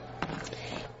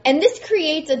 And this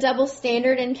creates a double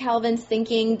standard in Calvin's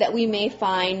thinking that we may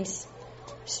find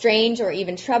strange or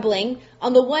even troubling.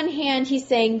 On the one hand, he's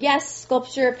saying, yes,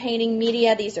 sculpture, painting,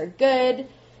 media, these are good.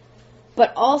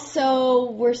 But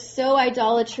also, we're so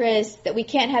idolatrous that we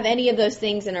can't have any of those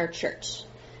things in our church.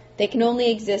 They can only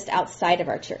exist outside of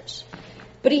our church.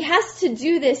 But he has to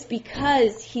do this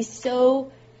because he's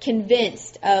so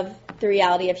convinced of the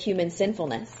reality of human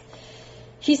sinfulness.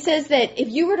 He says that if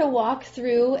you were to walk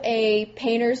through a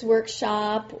painter's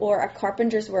workshop or a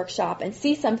carpenter's workshop and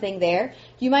see something there,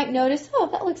 you might notice, oh,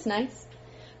 that looks nice.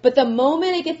 But the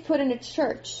moment it gets put in a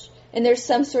church and there's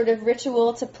some sort of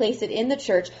ritual to place it in the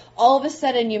church, all of a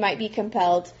sudden you might be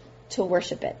compelled to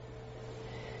worship it.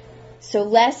 So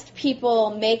lest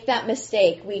people make that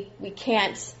mistake, we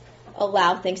can't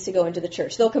allow things to go into the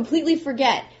church. They'll completely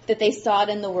forget that they saw it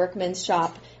in the workman's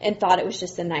shop and thought it was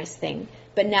just a nice thing.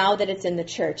 But now that it's in the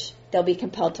church, they'll be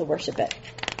compelled to worship it.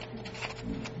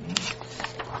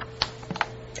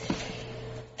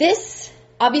 This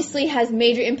obviously has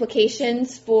major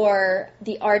implications for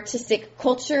the artistic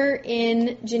culture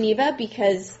in Geneva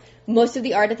because most of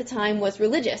the art at the time was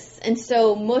religious. And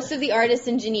so most of the artists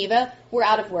in Geneva were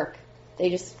out of work. They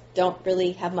just don't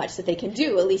really have much that they can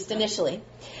do, at least initially.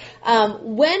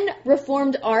 When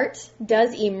Reformed art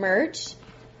does emerge,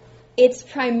 it's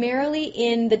primarily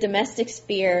in the domestic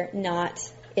sphere, not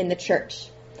in the church.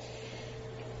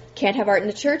 Can't have art in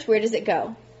the church. Where does it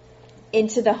go?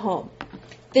 Into the home.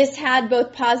 This had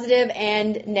both positive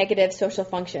and negative social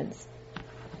functions.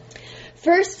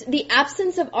 First, the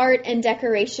absence of art and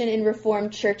decoration in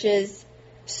Reformed churches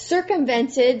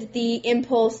circumvented the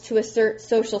impulse to assert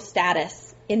social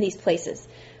status in these places.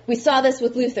 We saw this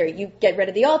with Luther. You get rid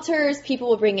of the altars, people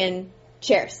will bring in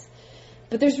chairs.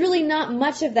 But there's really not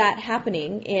much of that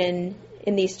happening in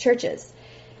these churches.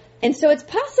 And so it's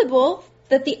possible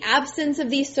that the absence of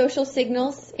these social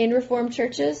signals in Reformed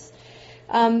churches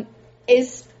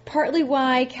is partly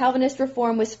why Calvinist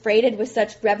reform was freighted with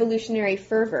such revolutionary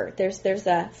fervor. There's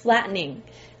a flattening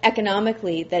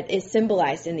economically that is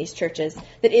symbolized in these churches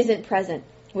that isn't present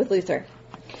with Luther.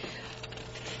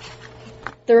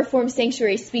 The Reformed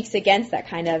sanctuary speaks against that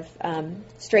kind of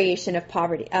striation of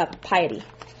piety.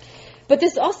 But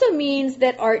this also means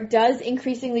that art does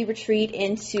increasingly retreat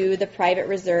into the private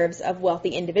reserves of wealthy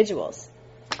individuals.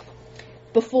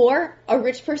 Before, a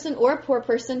rich person or a poor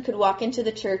person could walk into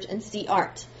the church and see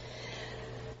art.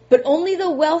 But only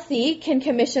the wealthy can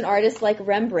commission artists like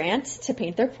Rembrandt to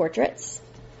paint their portraits.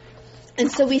 And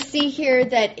so we see here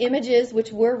that images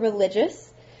which were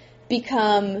religious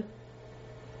become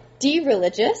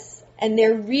de-religious, and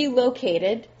they're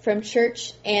relocated from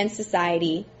church and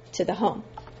society to the home.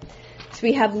 So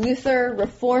we have Luther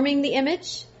reforming the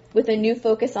image with a new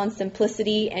focus on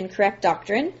simplicity and correct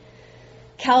doctrine.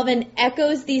 Calvin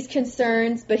echoes these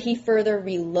concerns, but he further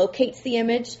relocates the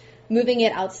image, moving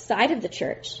it outside of the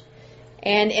church.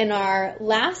 And in our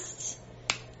last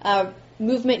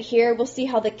movement here, we'll see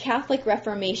how the Catholic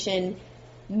Reformation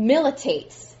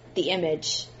militates the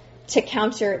image to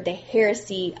counter the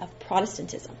heresy of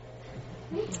Protestantism.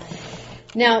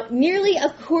 Now, nearly a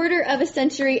quarter of a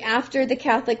century after the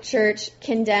Catholic Church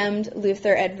condemned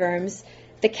Luther at Worms,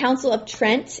 the Council of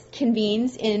Trent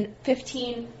convenes in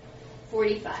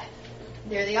 1545.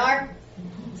 There they are.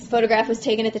 This photograph was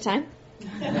taken at the time.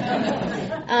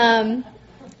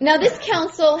 Now, this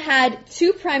council had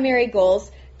two primary goals.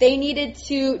 They needed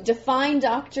to define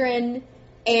doctrine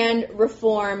and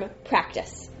reform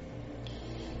practice.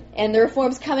 And the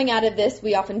reforms coming out of this,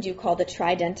 we often do call the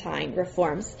Tridentine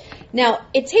reforms. Now,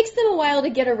 it takes them a while to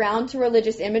get around to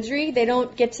religious imagery. They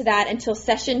don't get to that until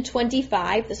session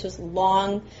 25. This was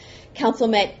long. Council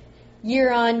met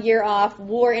year on, year off.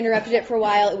 War interrupted it for a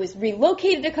while. It was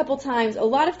relocated a couple times. A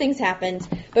lot of things happened.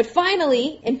 But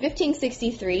finally, in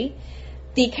 1563,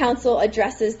 the council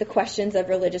addresses the questions of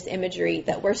religious imagery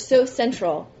that were so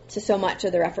central to so much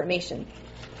of the Reformation.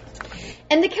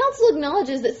 And the council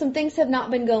acknowledges that some things have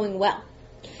not been going well.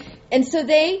 And so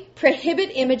they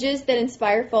prohibit images that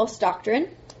inspire false doctrine.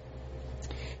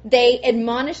 They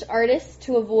admonish artists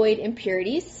to avoid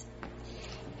impurities.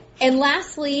 And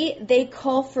lastly, they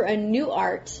call for a new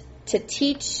art to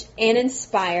teach and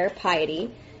inspire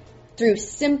piety through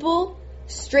simple,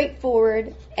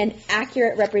 straightforward, and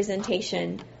accurate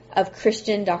representation of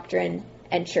Christian doctrine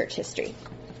and church history.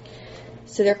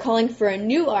 So they're calling for a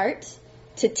new art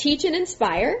to teach and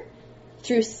inspire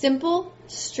through simple,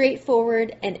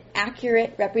 straightforward, and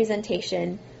accurate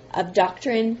representation of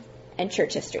doctrine and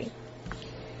church history.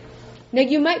 Now,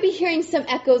 you might be hearing some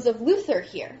echoes of Luther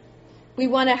here. We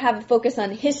want to have a focus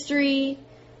on history,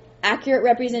 accurate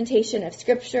representation of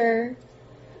Scripture.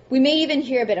 We may even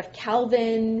hear a bit of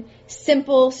Calvin,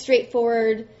 simple,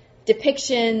 straightforward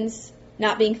depictions,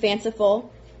 not being fanciful.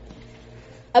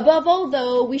 Above all,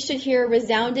 though, we should hear a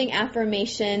resounding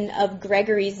affirmation of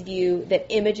Gregory's view that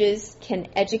images can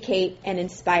educate and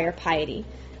inspire piety.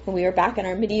 When we were back in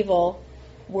our medieval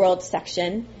world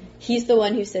section, he's the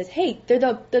one who says, hey, they're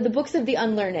the books of the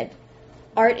unlearned.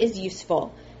 Art is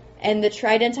useful. And the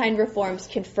Tridentine reforms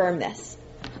confirm this.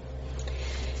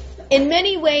 In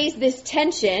many ways, this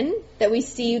tension that we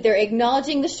see, they're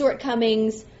acknowledging the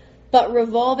shortcomings, but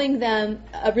resolving them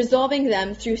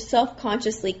through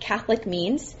self-consciously Catholic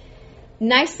means,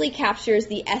 nicely captures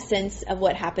the essence of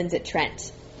what happens at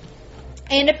Trent.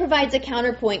 And it provides a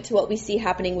counterpoint to what we see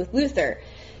happening with Luther.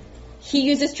 He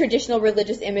uses traditional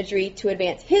religious imagery to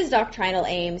advance his doctrinal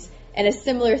aims, and a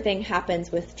similar thing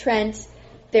happens with Trent.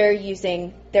 They're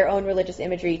using their own religious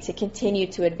imagery to continue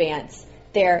to advance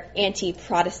their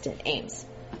anti-Protestant aims.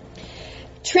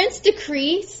 Trent's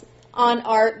decrees on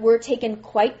art were taken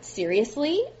quite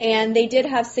seriously, and they did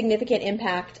have significant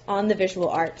impact on the visual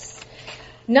arts.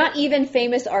 Not even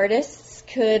famous artists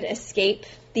could escape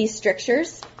these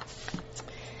strictures.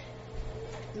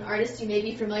 An artist you may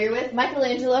be familiar with,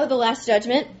 Michelangelo, The Last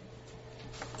Judgment.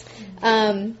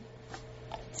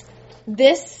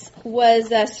 This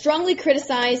was strongly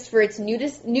criticized for its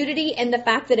nudity and the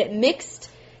fact that it mixed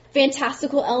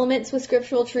fantastical elements with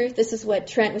scriptural truth. This is what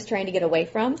Trent was trying to get away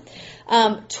from.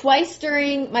 Twice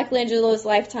during Michelangelo's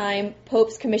lifetime,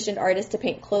 popes commissioned artists to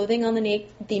paint clothing on the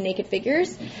naked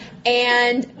figures,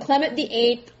 and Clement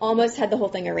VIII almost had the whole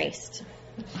thing erased.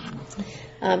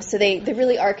 So they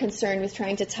really are concerned with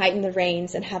trying to tighten the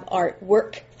reins and have art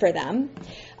work for them.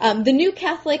 The new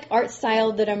Catholic art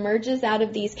style that emerges out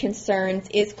of these concerns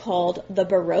is called the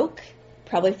Baroque.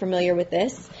 Probably familiar with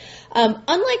this.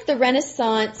 Unlike the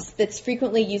Renaissance that's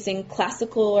frequently using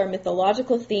classical or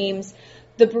mythological themes,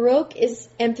 the Baroque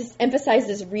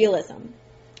emphasizes realism.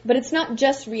 But it's not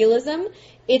just realism,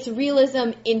 it's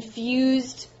realism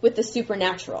infused with the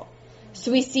supernatural.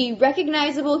 So we see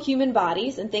recognizable human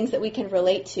bodies and things that we can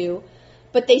relate to,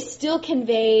 but they still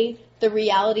convey the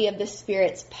reality of the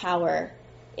Spirit's power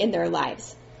in their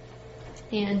lives.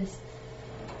 And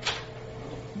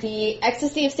the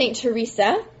Ecstasy of St.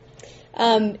 Teresa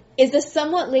is a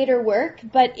somewhat later work,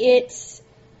 but it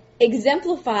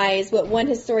exemplifies what one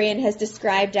historian has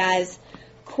described as,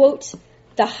 quote,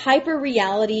 the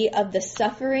hyper-reality of the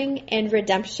suffering and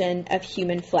redemption of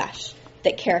human flesh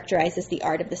that characterizes the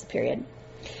art of this period.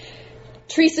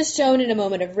 Teresa is shown in a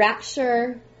moment of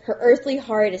rapture. Her earthly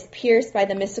heart is pierced by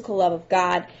the mystical love of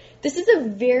God. This is a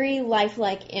very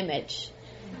lifelike image.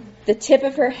 The tip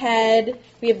of her head,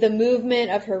 we have the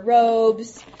movement of her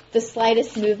robes, the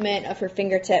slightest movement of her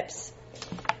fingertips.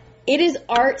 It is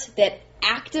art that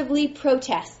actively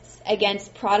protests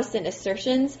against Protestant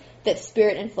assertions that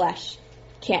spirit and flesh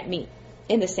can't meet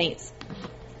in the saints.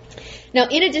 Now,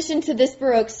 in addition to this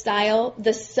Baroque style,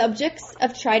 the subjects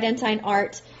of Tridentine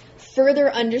art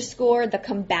further underscore the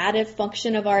combative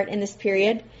function of art in this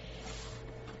period.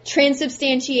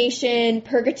 Transubstantiation,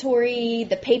 purgatory,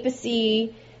 the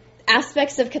papacy,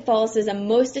 aspects of Catholicism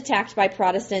most attacked by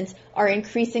Protestants are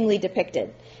increasingly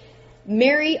depicted.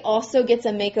 Mary also gets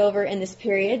a makeover in this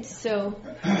period. So,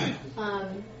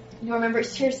 you'll remember,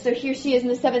 here she is in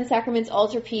the Seven Sacraments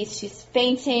altarpiece. She's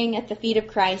fainting at the feet of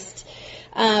Christ.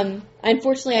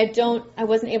 Unfortunately, I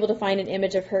wasn't able to find an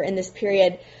image of her in this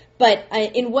period. But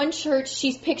in one church,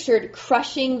 she's pictured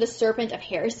crushing the serpent of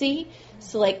heresy.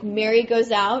 So, like, Mary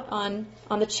goes out on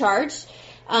the charge.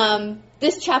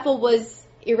 This chapel was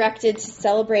erected to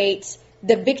celebrate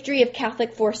the victory of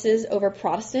Catholic forces over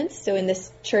Protestants. So in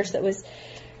this church that was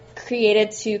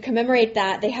created to commemorate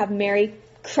that, they have Mary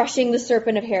crushing the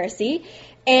serpent of heresy.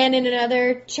 And in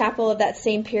another chapel of that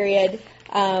same period,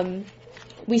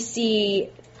 we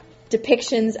see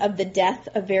depictions of the death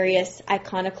of various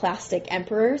iconoclastic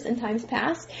emperors in times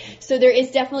past. So there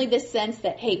is definitely this sense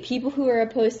that, hey, people who are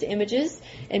opposed to images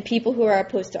and people who are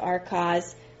opposed to our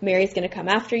cause, Mary's going to come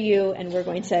after you, and we're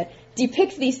going to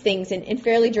depict these things in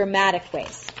fairly dramatic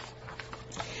ways.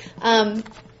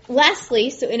 Lastly,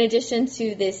 so in addition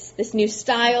to this new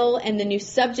style and the new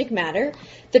subject matter,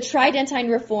 the Tridentine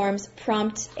reforms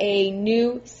prompt a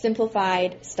new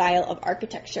simplified style of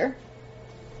architecture.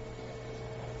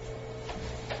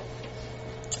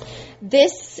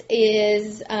 This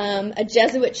is a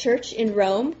Jesuit church in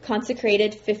Rome,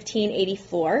 consecrated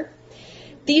 1584.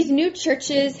 These new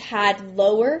churches had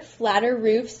lower, flatter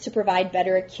roofs to provide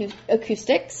better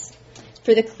acoustics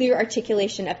for the clear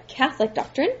articulation of Catholic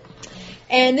doctrine.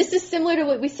 And this is similar to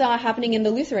what we saw happening in the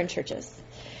Lutheran churches.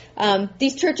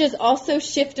 These churches also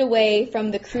shift away from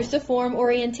the cruciform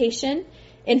orientation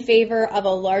in favor of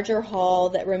a larger hall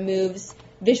that removes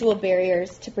visual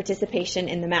barriers to participation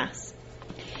in the Mass.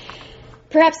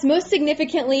 Perhaps most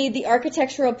significantly, the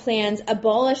architectural plans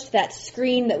abolished that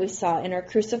screen that we saw in our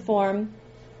cruciform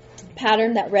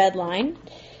pattern, that red line.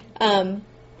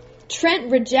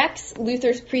 Trent rejects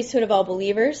Luther's priesthood of all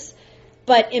believers,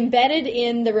 but embedded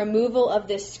in the removal of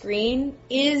this screen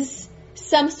is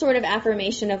some sort of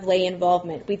affirmation of lay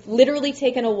involvement. We've literally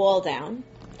taken a wall down.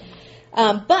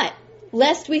 But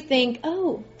lest we think,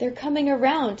 oh, they're coming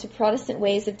around to Protestant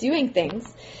ways of doing things,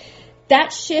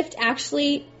 that shift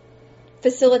actually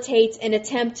facilitates an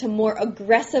attempt to more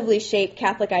aggressively shape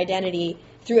Catholic identity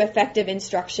through effective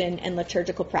instruction and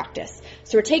liturgical practice.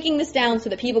 So we're taking this down so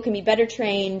that people can be better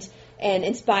trained and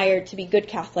inspired to be good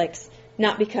Catholics,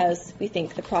 not because we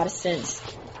think the Protestant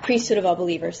priesthood of all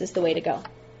believers is the way to go.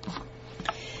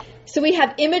 So we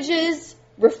have images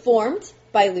reformed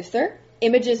by Luther,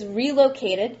 images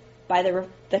relocated by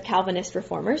the Calvinist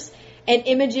reformers, and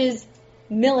images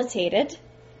militated,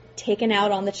 taken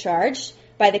out on the charge,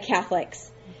 by the Catholics.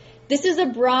 This is a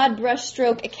broad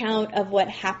brushstroke account of what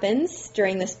happens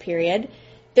during this period.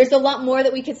 There's a lot more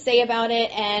that we could say about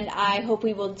it, and I hope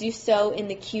we will do so in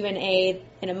the Q&A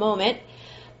in a moment.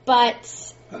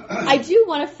 But I do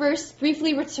want to first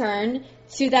briefly return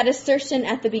to that assertion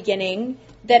at the beginning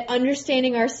that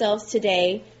understanding ourselves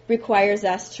today requires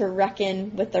us to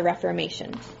reckon with the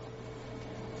Reformation.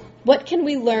 What can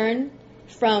we learn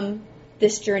from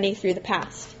this journey through the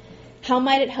past? How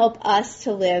might it help us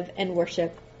to live and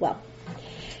worship well?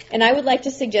 And I would like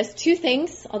to suggest two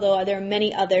things, although there are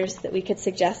many others that we could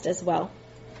suggest as well.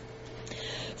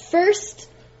 First,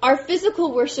 our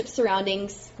physical worship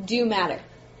surroundings do matter.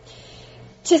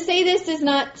 To say this is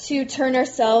not to turn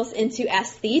ourselves into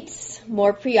aesthetes,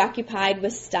 more preoccupied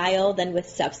with style than with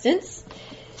substance.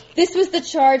 This was the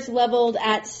charge leveled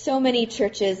at so many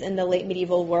churches in the late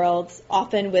medieval world,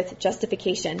 often with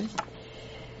justification.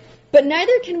 But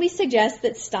neither can we suggest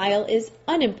that style is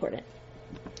unimportant.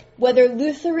 Whether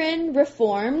Lutheran,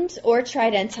 Reformed, or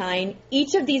Tridentine,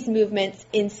 each of these movements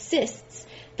insists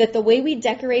that the way we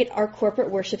decorate our corporate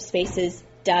worship spaces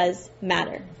does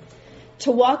matter.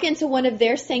 To walk into one of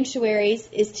their sanctuaries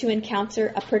is to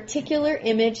encounter a particular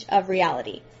image of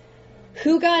reality,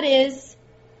 who God is,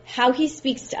 how he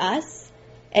speaks to us,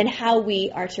 and how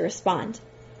we are to respond.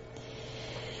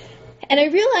 And I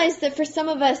realized that for some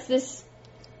of us, this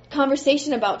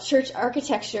conversation about church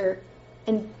architecture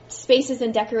and spaces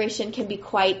and decoration can be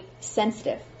quite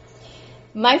sensitive.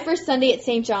 My first Sunday at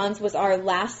St. John's was our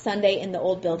last Sunday in the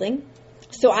old building,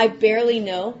 so I barely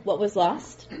know what was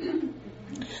lost.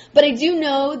 But I do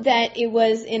know that it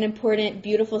was an important,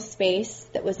 beautiful space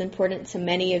that was important to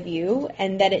many of you,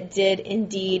 and that it did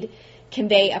indeed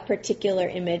convey a particular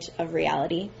image of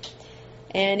reality.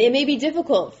 And it may be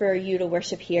difficult for you to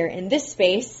worship here in this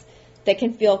space that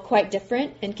can feel quite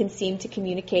different and can seem to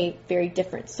communicate very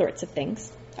different sorts of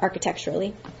things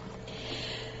architecturally.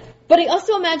 But I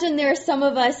also imagine there are some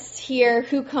of us here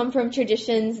who come from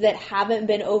traditions that haven't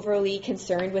been overly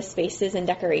concerned with spaces and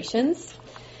decorations.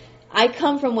 I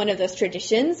come from one of those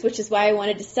traditions, which is why I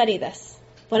wanted to study this.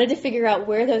 Wanted to figure out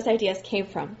where those ideas came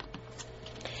from.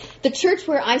 The church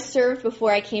where I served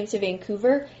before I came to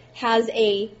Vancouver has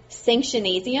a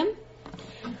sanctionasium.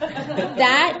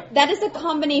 That is a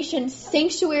combination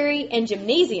sanctuary and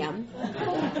gymnasium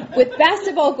with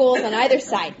basketball goals on either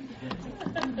side.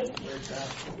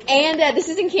 And this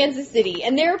is in Kansas City.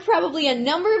 And there are probably a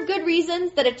number of good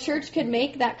reasons that a church could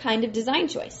make that kind of design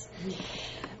choice.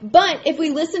 But if we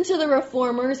listen to the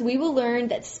reformers, we will learn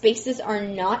that spaces are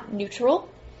not neutral.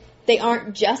 They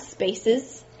aren't just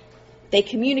spaces. They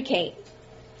communicate.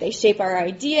 They shape our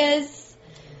ideas,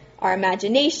 our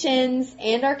imaginations,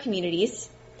 and our communities.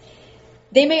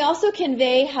 They may also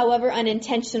convey, however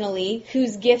unintentionally,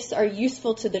 whose gifts are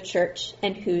useful to the church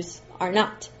and whose are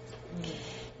not.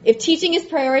 If teaching is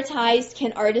prioritized,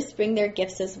 can artists bring their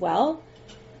gifts as well?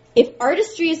 If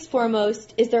artistry is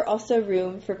foremost, is there also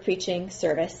room for preaching,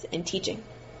 service, and teaching?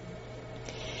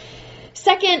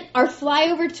 Second, our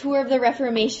flyover tour of the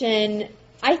Reformation,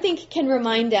 I think, can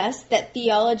remind us that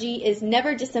theology is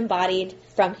never disembodied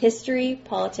from history,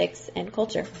 politics, and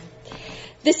culture.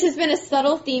 This has been a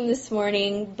subtle theme this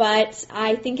morning, but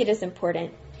I think it is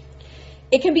important.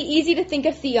 It can be easy to think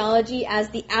of theology as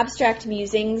the abstract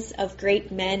musings of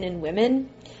great men and women.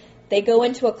 They go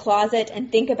into a closet and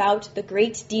think about the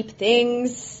great deep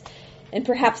things, and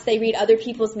perhaps they read other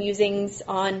people's musings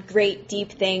on great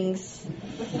deep things.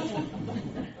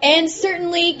 And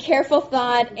certainly careful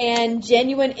thought and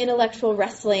genuine intellectual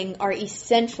wrestling are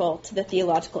essential to the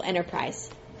theological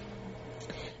enterprise.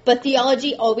 But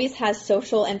theology always has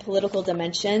social and political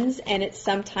dimensions, and it's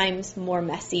sometimes more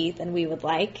messy than we would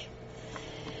like.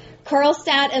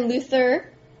 Karlstadt and Luther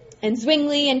and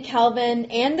Zwingli and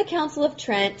Calvin and the Council of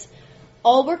Trent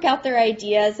all work out their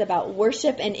ideas about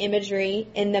worship and imagery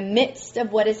in the midst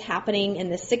of what is happening in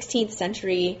the 16th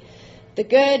century, the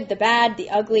good, the bad,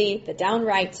 the ugly, the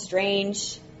downright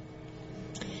strange.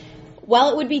 While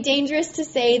it would be dangerous to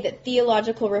say that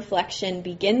theological reflection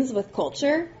begins with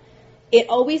culture, it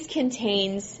always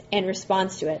contains and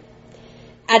responds to it.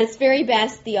 At its very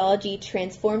best, theology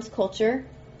transforms culture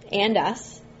and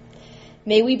us.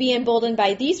 May we be emboldened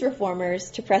by these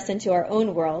reformers to press into our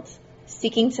own world,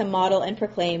 seeking to model and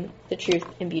proclaim the truth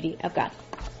and beauty of God.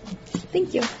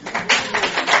 Thank you.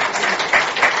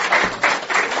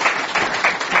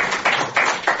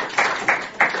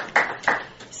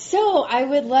 So I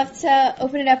would love to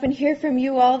open it up and hear from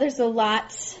you all. There's a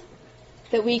lot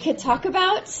that we could talk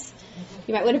about.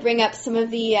 You might want to bring up some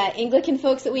of the Anglican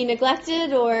folks that we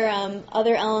neglected, or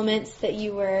other elements that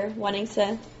you were wanting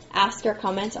to ask or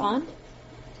comment on.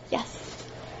 Yes?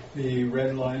 The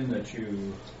red line that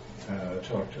you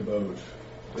talked about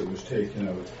that was taken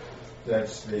out,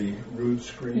 that's the rood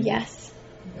screen? Yes.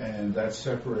 And that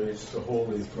separates the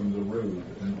holy from the rude,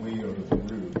 and we out of the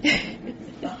rude.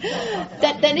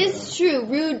 That is true.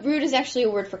 Rude is actually a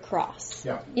word for cross.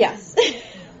 Yeah. Yes.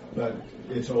 But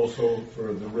it's also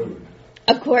for the rude.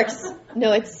 Of course.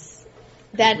 No, it's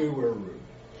that. We were rude.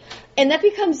 And that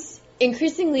becomes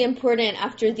increasingly important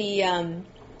after the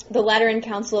Lateran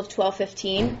Council of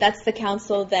 1215. That's the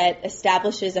council that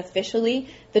establishes officially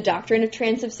the doctrine of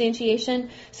transubstantiation.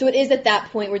 So it is at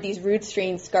that point where these root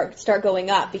streams start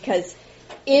going up, because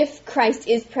if Christ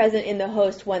is present in the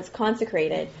host once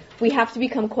consecrated, we have to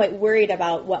become quite worried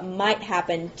about what might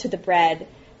happen to the bread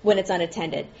when it's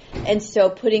unattended. And so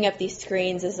putting up these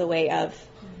screens is a way of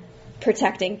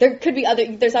protecting. There could be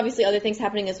there's obviously other things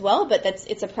happening as well, but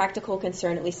it's a practical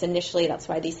concern, at least initially. That's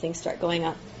why these things start going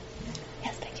up.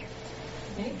 Yes, thank you.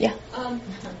 Okay. Yeah.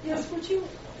 Yes, would you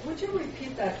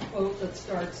repeat that quote that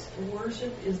starts,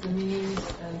 "Worship is the means,"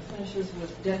 and finishes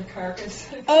with "dead carcass"?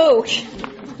 Oh,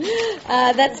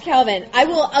 that's Calvin.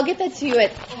 I'll get that to you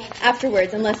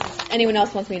afterwards, unless anyone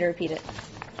else wants me to repeat it,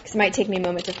 because it might take me a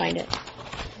moment to find it.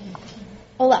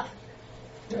 Olaf.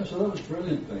 Yeah, so that was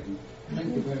brilliant, Becky.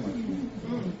 Thank you very much.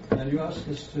 And you asked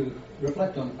us to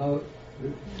reflect on how it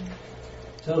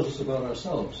tells us about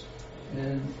ourselves.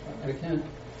 And I can't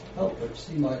help but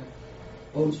see my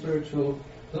own spiritual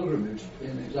pilgrimage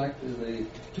in exactly the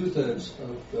 2/3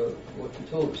 of what you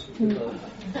told us. Because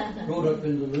I grew up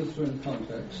in the Lutheran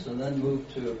context and then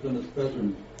moved to a Plymouth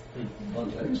Brethren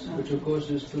context, which of course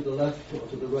is to the left or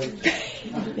to the right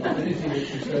of anything that you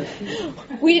said.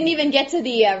 We didn't even get to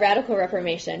the Radical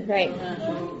Reformation, right?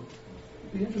 So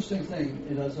the interesting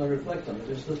thing, as I reflect on it,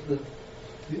 is that the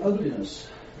ugliness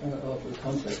of the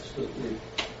context of the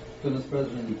Plymouth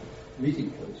Brethren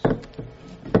meeting place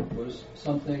was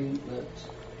something that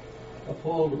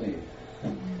appalled me.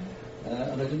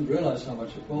 And I didn't realize how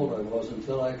much appalled I was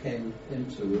until I came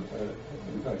into,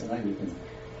 in fact, an Anglican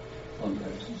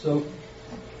context. So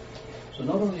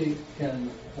not only can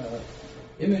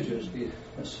images be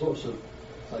a source of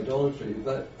idolatry,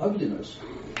 but ugliness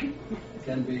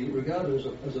can be regarded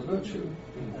as a virtue,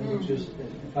 and which is,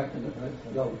 in fact, an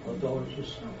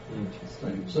idolatrous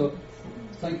thing. So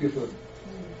thank you for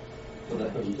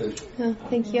that presentation. Oh,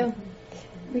 thank you.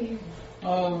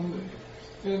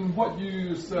 In what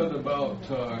you said about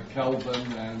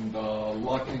Calvin and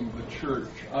locking the church,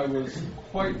 I was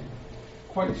quite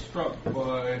struck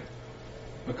by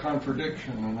the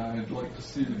contradiction, and I'd like to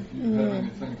see if you have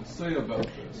anything to say about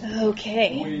this.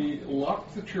 Okay. We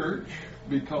lock the church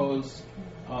because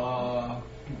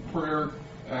prayer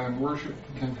and worship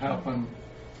can happen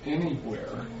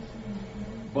anywhere,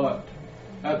 but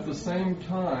at the same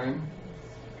time,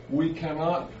 we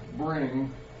cannot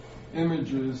bring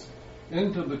images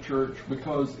into the church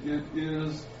because it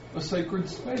is a sacred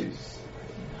space.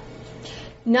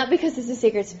 Not because it's a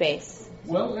sacred space.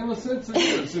 Well, in a sense it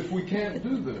is, if we can't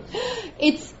do this.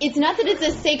 It's not that it's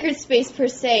a sacred space per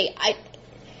se. I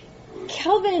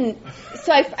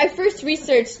first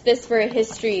researched this for a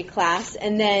history class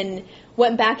and then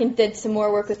went back and did some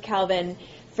more work with Calvin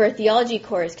for a theology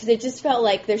course because it just felt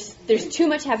like there's too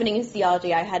much happening in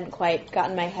theology I hadn't quite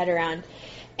gotten my head around.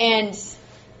 And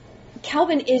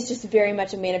Calvin is just very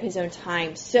much a man of his own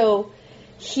time. So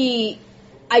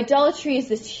idolatry is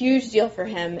this huge deal for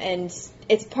him, and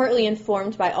it's partly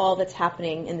informed by all that's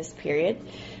happening in this period.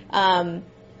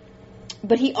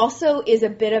 But he also is a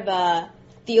bit of a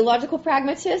theological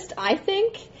pragmatist, I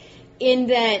think, in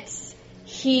that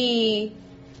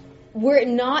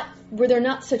were there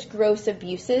not such gross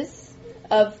abuses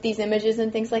of these images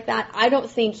and things like that, I don't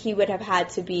think he would have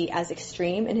had to be as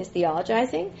extreme in his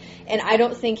theologizing, and I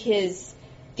don't think his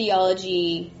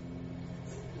theology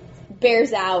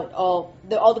bears out all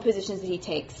the positions that he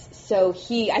takes. So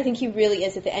I think he really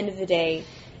is, at the end of the day,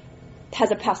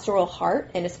 has a pastoral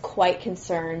heart and is quite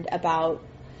concerned about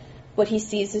what he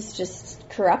sees as just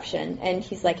corruption. And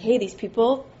he's like, hey, these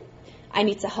people, I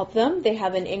need to help them. They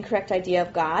have an incorrect idea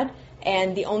of God.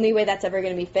 And the only way that's ever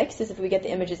going to be fixed is if we get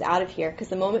the images out of here. Because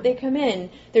the moment they come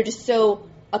in, they're just so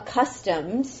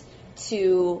accustomed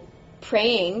to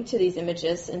praying to these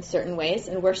images in certain ways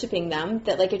and worshiping them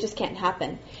that it just can't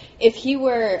happen. It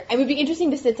would be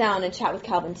interesting to sit down and chat with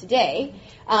Calvin today,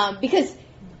 because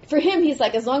for him, he's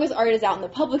like, as long as art is out in the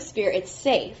public sphere, it's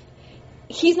safe.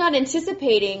 He's not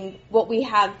anticipating what we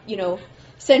have,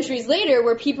 centuries later,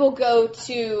 where people go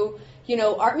to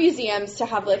art museums to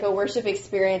have a worship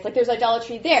experience. There's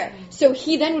idolatry there. So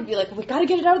he then would be like, we got to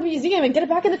get it out of the museum and get it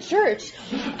back in the church.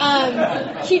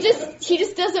 He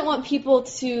just doesn't want people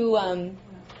to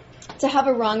have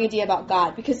a wrong idea about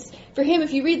God, because for him,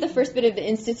 if you read the first bit of the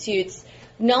Institutes,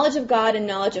 knowledge of God and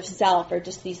knowledge of self are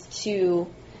just these two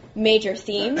major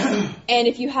themes. And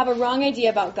if you have a wrong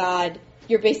idea about God,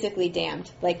 you're basically damned.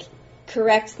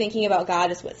 Correct thinking about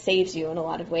God is what saves you in a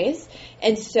lot of ways.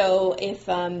 And so if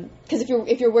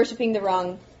you're worshiping the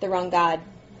wrong God,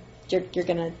 things are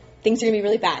gonna be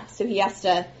really bad. So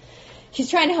he's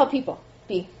trying to help people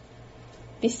be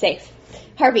safe.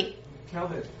 Harvey.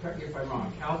 Calvin, correct me if I'm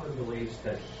wrong, Calvin believes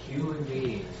that human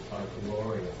beings are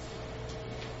glorious.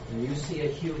 When you see a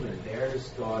human, there's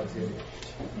God's image.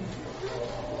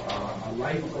 A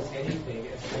lifeless anything,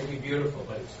 it's maybe beautiful,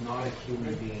 but it's not a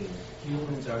human being.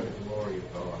 Humans are the glory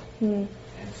of God. And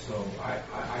so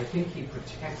I think he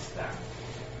protects that.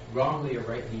 Wrongly or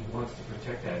right, he wants to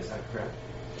protect that. Is that correct?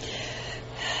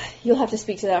 You'll have to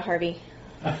speak to that, Harvey.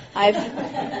 I'm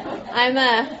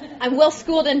well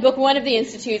schooled in book 1 of the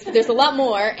Institutes, but there's a lot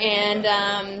more.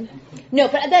 And no,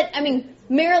 but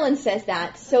Marilyn says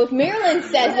that. So if Marilyn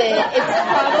says it, it's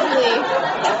probably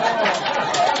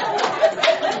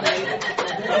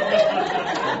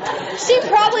she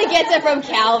probably gets it from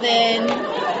Calvin.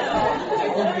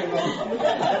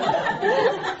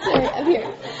 Sorry, up here.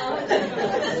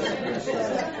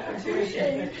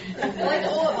 institution. Like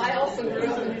I also grew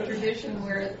up in a tradition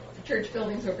where church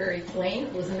buildings were very plain.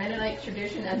 It was a Mennonite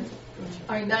tradition, and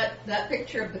I mean that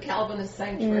picture of the Calvinist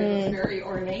sanctuary was very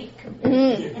ornate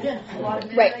compared to a lot of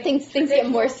Mennonite Right, things get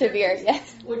more severe,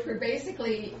 yes. Which were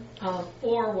basically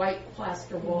 4 white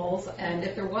plaster walls, and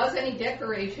if there was any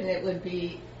decoration, it would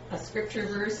be a scripture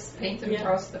verse painted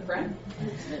across the front.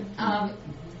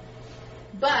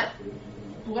 But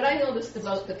what I noticed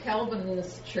about the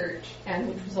Calvinist church, and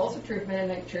which was also true of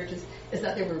Mennonite churches, is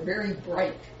that they were very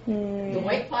bright. The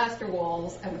white plaster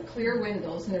walls and the clear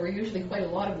windows, and there were usually quite a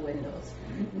lot of windows,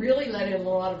 really let in a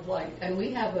lot of light. And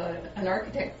we have an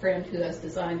architect friend who has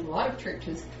designed a lot of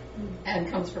churches and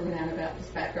comes from an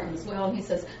Anabaptist background as well. And he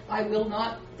says, I will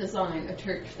not design a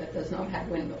church that does not have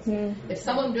windows. If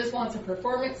someone just wants a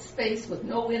performance space with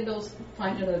no windows,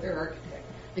 find another architect.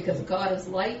 Because God is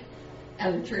light,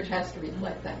 and the church has to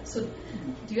reflect that. So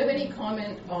do you have any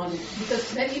comment on,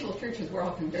 because medieval churches were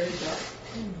often very dark.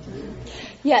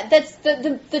 Yeah, that's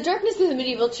the darkness of the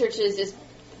medieval churches is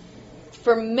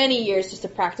for many years just a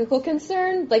practical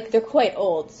concern. Like, they're quite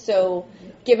old, so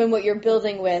given what you're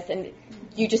building with, and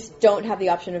you just don't have the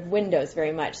option of windows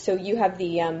very much. So you have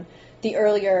the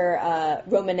earlier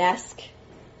Romanesque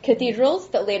cathedrals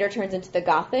that later turns into the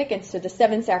Gothic, and so the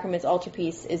Seven Sacraments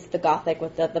altarpiece is the Gothic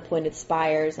with the pointed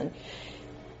spires, and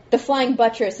the flying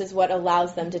buttress is what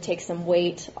allows them to take some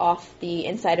weight off the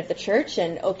inside of the church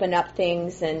and open up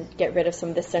things and get rid of some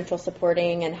of the central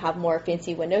supporting and have more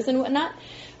fancy windows and whatnot.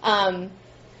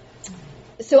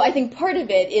 So I think part of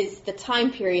it is the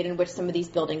time period in which some of these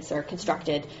buildings are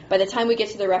constructed. By the time we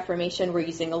get to the Reformation, we're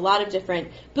using a lot of different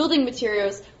building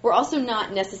materials. We're also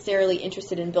not necessarily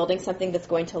interested in building something that's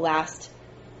going to last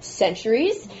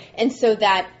centuries, and so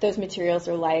that those materials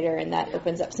are lighter, and that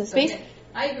opens up some space. Okay.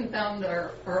 I even found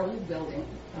our old building,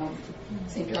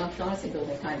 St. John Shaughnessy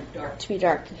building, kind of dark. To be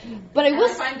dark. But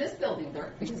I find this building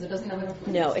dark because it doesn't have enough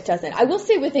windows. No, it doesn't. I will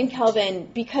say within Calvin,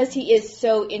 because he is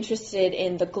so interested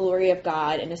in the glory of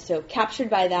God and is so captured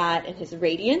by that and his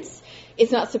radiance,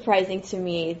 it's not surprising to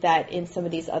me that in some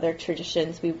of these other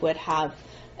traditions we would have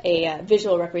a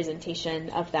visual representation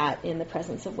of that in the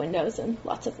presence of windows and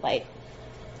lots of light.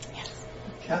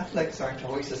 Catholics aren't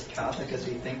always as Catholic as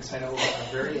we think. So I know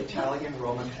a very Italian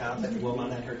Roman Catholic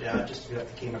woman, and her dad just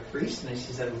became a priest, and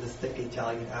she said with this thick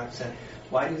Italian accent,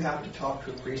 why do you have to talk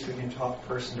to a priest when you can talk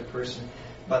person to person?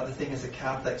 But the thing is, the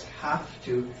Catholics have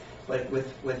to, but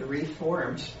with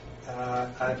Reformed,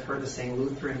 I've heard the saying,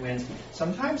 Lutheran wins.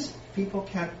 Sometimes people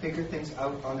can't figure things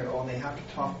out on their own. They have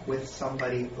to talk with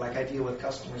somebody, like I deal with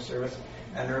customer service,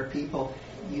 and there are people,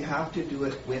 you have to do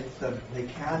it with them. They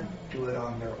can't do it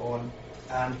on their own.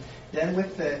 And then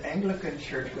with the Anglican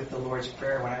Church, with the Lord's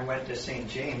Prayer, when I went to St.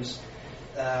 James,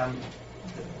 the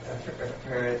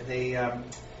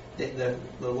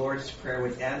Lord's Prayer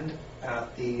would end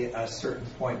at a certain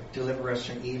point, deliver us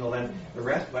from evil. And the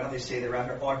rest, why don't they say the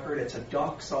rest? Oh, I heard it's a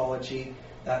doxology,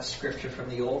 that's scripture from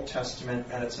the Old Testament,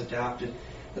 and it's adapted.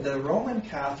 But the Roman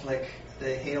Catholic,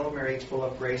 the Hail Mary, full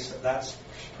of grace, that's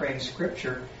praying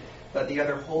scripture. But the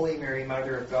other, Holy Mary,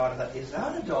 Mother of God, I thought, is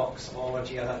that a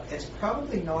doxology? I thought, it's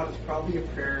probably not. It's probably a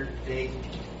prayer they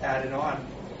added on.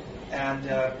 And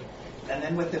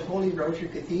then with the Holy Rosary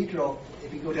Cathedral,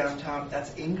 if you go downtown,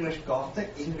 that's English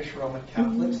Gothic, English Roman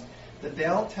Catholics. Mm-hmm. The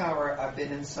bell tower, I've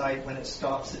been inside, when it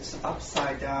stops, it's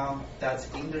upside down. That's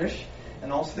English.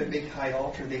 And also the big high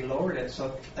altar, they lowered it.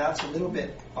 So that's a little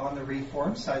bit on the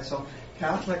Reformed side. So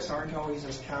Catholics aren't always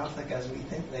as Catholic as we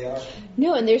think they are.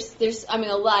 No, and there's a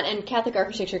lot, and Catholic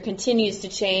architecture continues to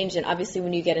change, and obviously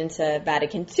when you get into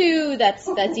Vatican II, that's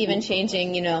even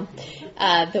changing,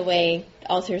 the way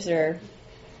altars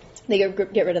they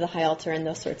get rid of the high altar and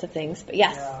those sorts of things. But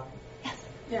yes.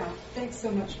 Yeah, thanks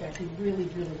so much, Becky. Really,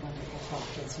 really wonderful talk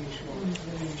as usual.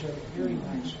 Really enjoyed it very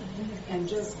much. And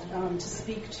just to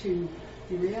speak to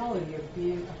the reality of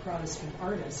being a Protestant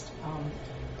artist,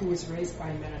 who was raised by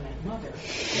a Mennonite mother,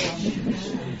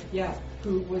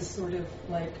 who was sort of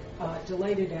like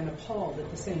delighted and appalled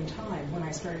at the same time when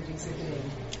I started exhibiting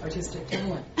artistic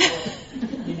talent.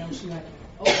 She went,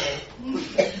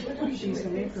 she's a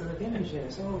maker of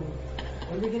images. Oh,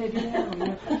 what are we going to do now?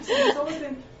 So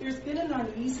there's been an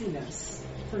uneasiness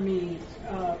for me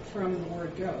from the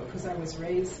word go, because I was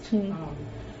raised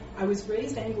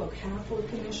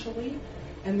Anglo-Catholic initially,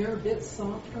 and they're a bit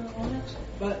softer on it,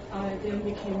 but I then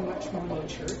became much more low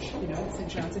church. St.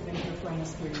 John's, I've been here for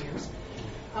almost 3 years.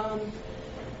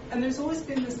 And there's always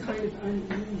been this kind of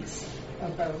unease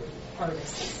about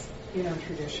artists in our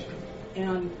tradition.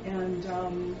 And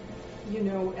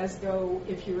as though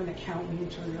if you're an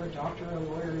accountant or you're a doctor or a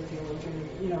lawyer or a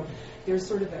theologian, there's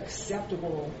sort of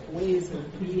acceptable ways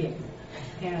of being,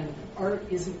 and art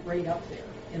isn't right up there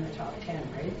in the top 10,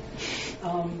 right?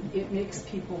 It makes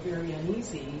people very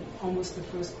uneasy. Almost the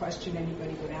first question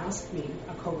anybody would ask me,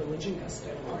 a co-religionist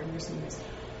at a Ryerson, is,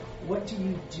 what do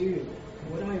you do?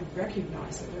 Would I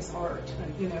recognize it as art?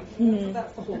 And,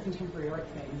 that's the whole contemporary art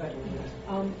thing.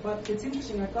 But it's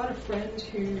interesting. I've got a friend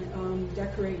who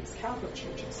decorates Catholic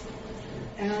churches.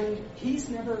 And he's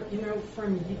never,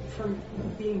 from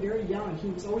being very young, he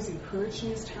was always encouraged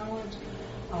in his talent.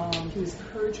 He was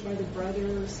encouraged by the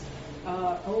brothers.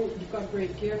 You've got a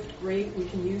great gift. Great, we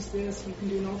can use this. You can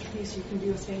do an altarpiece. You can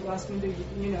do a stained glass window.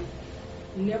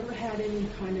 Never had any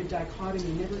kind of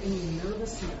dichotomy, never any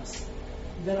nervousness.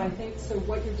 That I think, so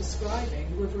what you're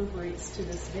describing reverberates to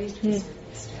this day to a certain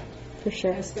extent. For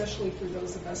sure. Especially for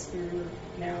those of us who are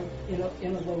now in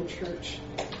a low church,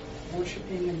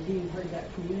 worshiping and being part of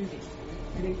that community.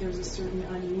 I think there's a certain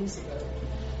unease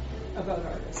about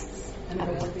artists and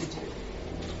about what they do.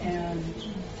 And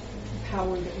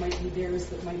power that might be theirs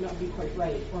that might not be quite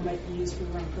right or might be used for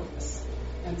the wrong purpose.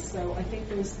 And so I think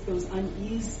those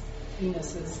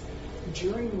uneasinesses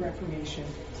during the Reformation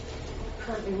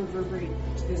currently reverberate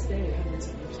to this day, hundreds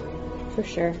of years later. For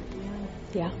sure.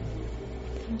 Yeah.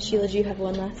 Sheila, do you have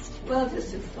one last? Well,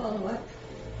 just to follow up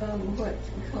what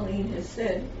Colleen has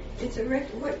said, it's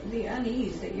what the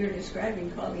unease that you're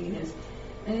describing, Colleen, is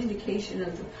an indication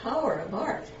of the power of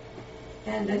art.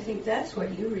 And I think that's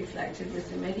what you reflected with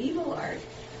the medieval art,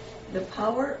 the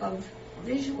power of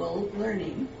visual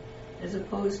learning, as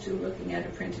opposed to looking at a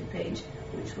printed page,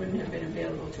 which wouldn't have been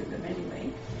available to them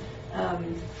anyway.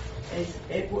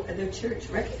 The church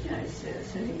recognized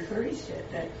this and encouraged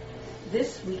it, that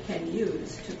this we can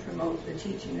use to promote the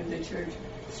teaching of the church,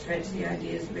 stretch the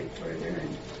ideas a bit further,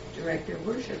 and direct their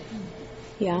worship.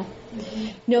 Yeah.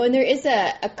 No, and there is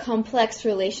a complex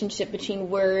relationship between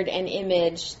word and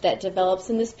image that develops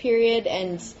in this period,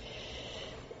 and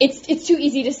it's too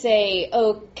easy to say,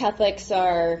 oh, Catholics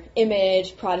are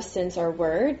image, Protestants are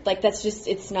word. Like, that's just,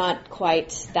 it's not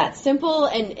quite that simple.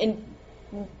 And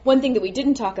one thing that we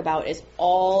didn't talk about is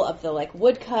all of the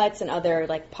woodcuts and other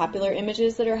popular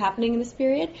images that are happening in this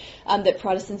period that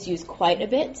Protestants use quite a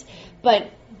bit. But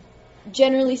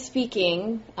generally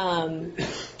speaking,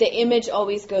 the image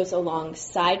always goes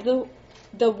alongside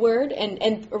the word,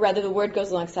 or rather the word goes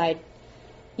alongside.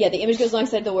 Yeah, the image goes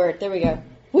alongside the word. There we go.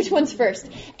 Which one's first?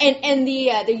 And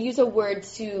they use a word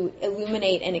to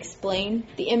illuminate and explain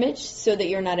the image so that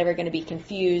you're not ever going to be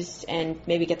confused and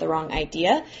maybe get the wrong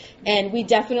idea. And we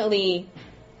definitely,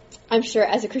 I'm sure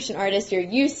as a Christian artist, you're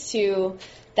used to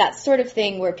that sort of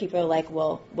thing where people are like,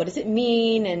 well, what does it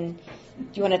mean? And do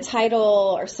you want a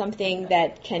title or something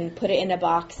that can put it in a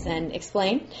box and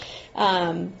explain?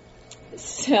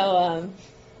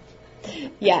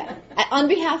 Yeah, on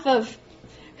behalf of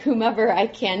whomever I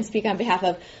can speak on behalf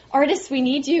of, artists, we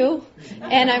need you,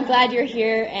 and I'm glad you're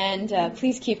here, and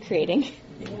please keep creating.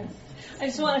 Yes. I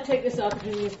just want to take this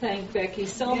opportunity to thank Becky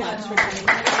so much for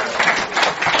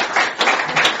coming.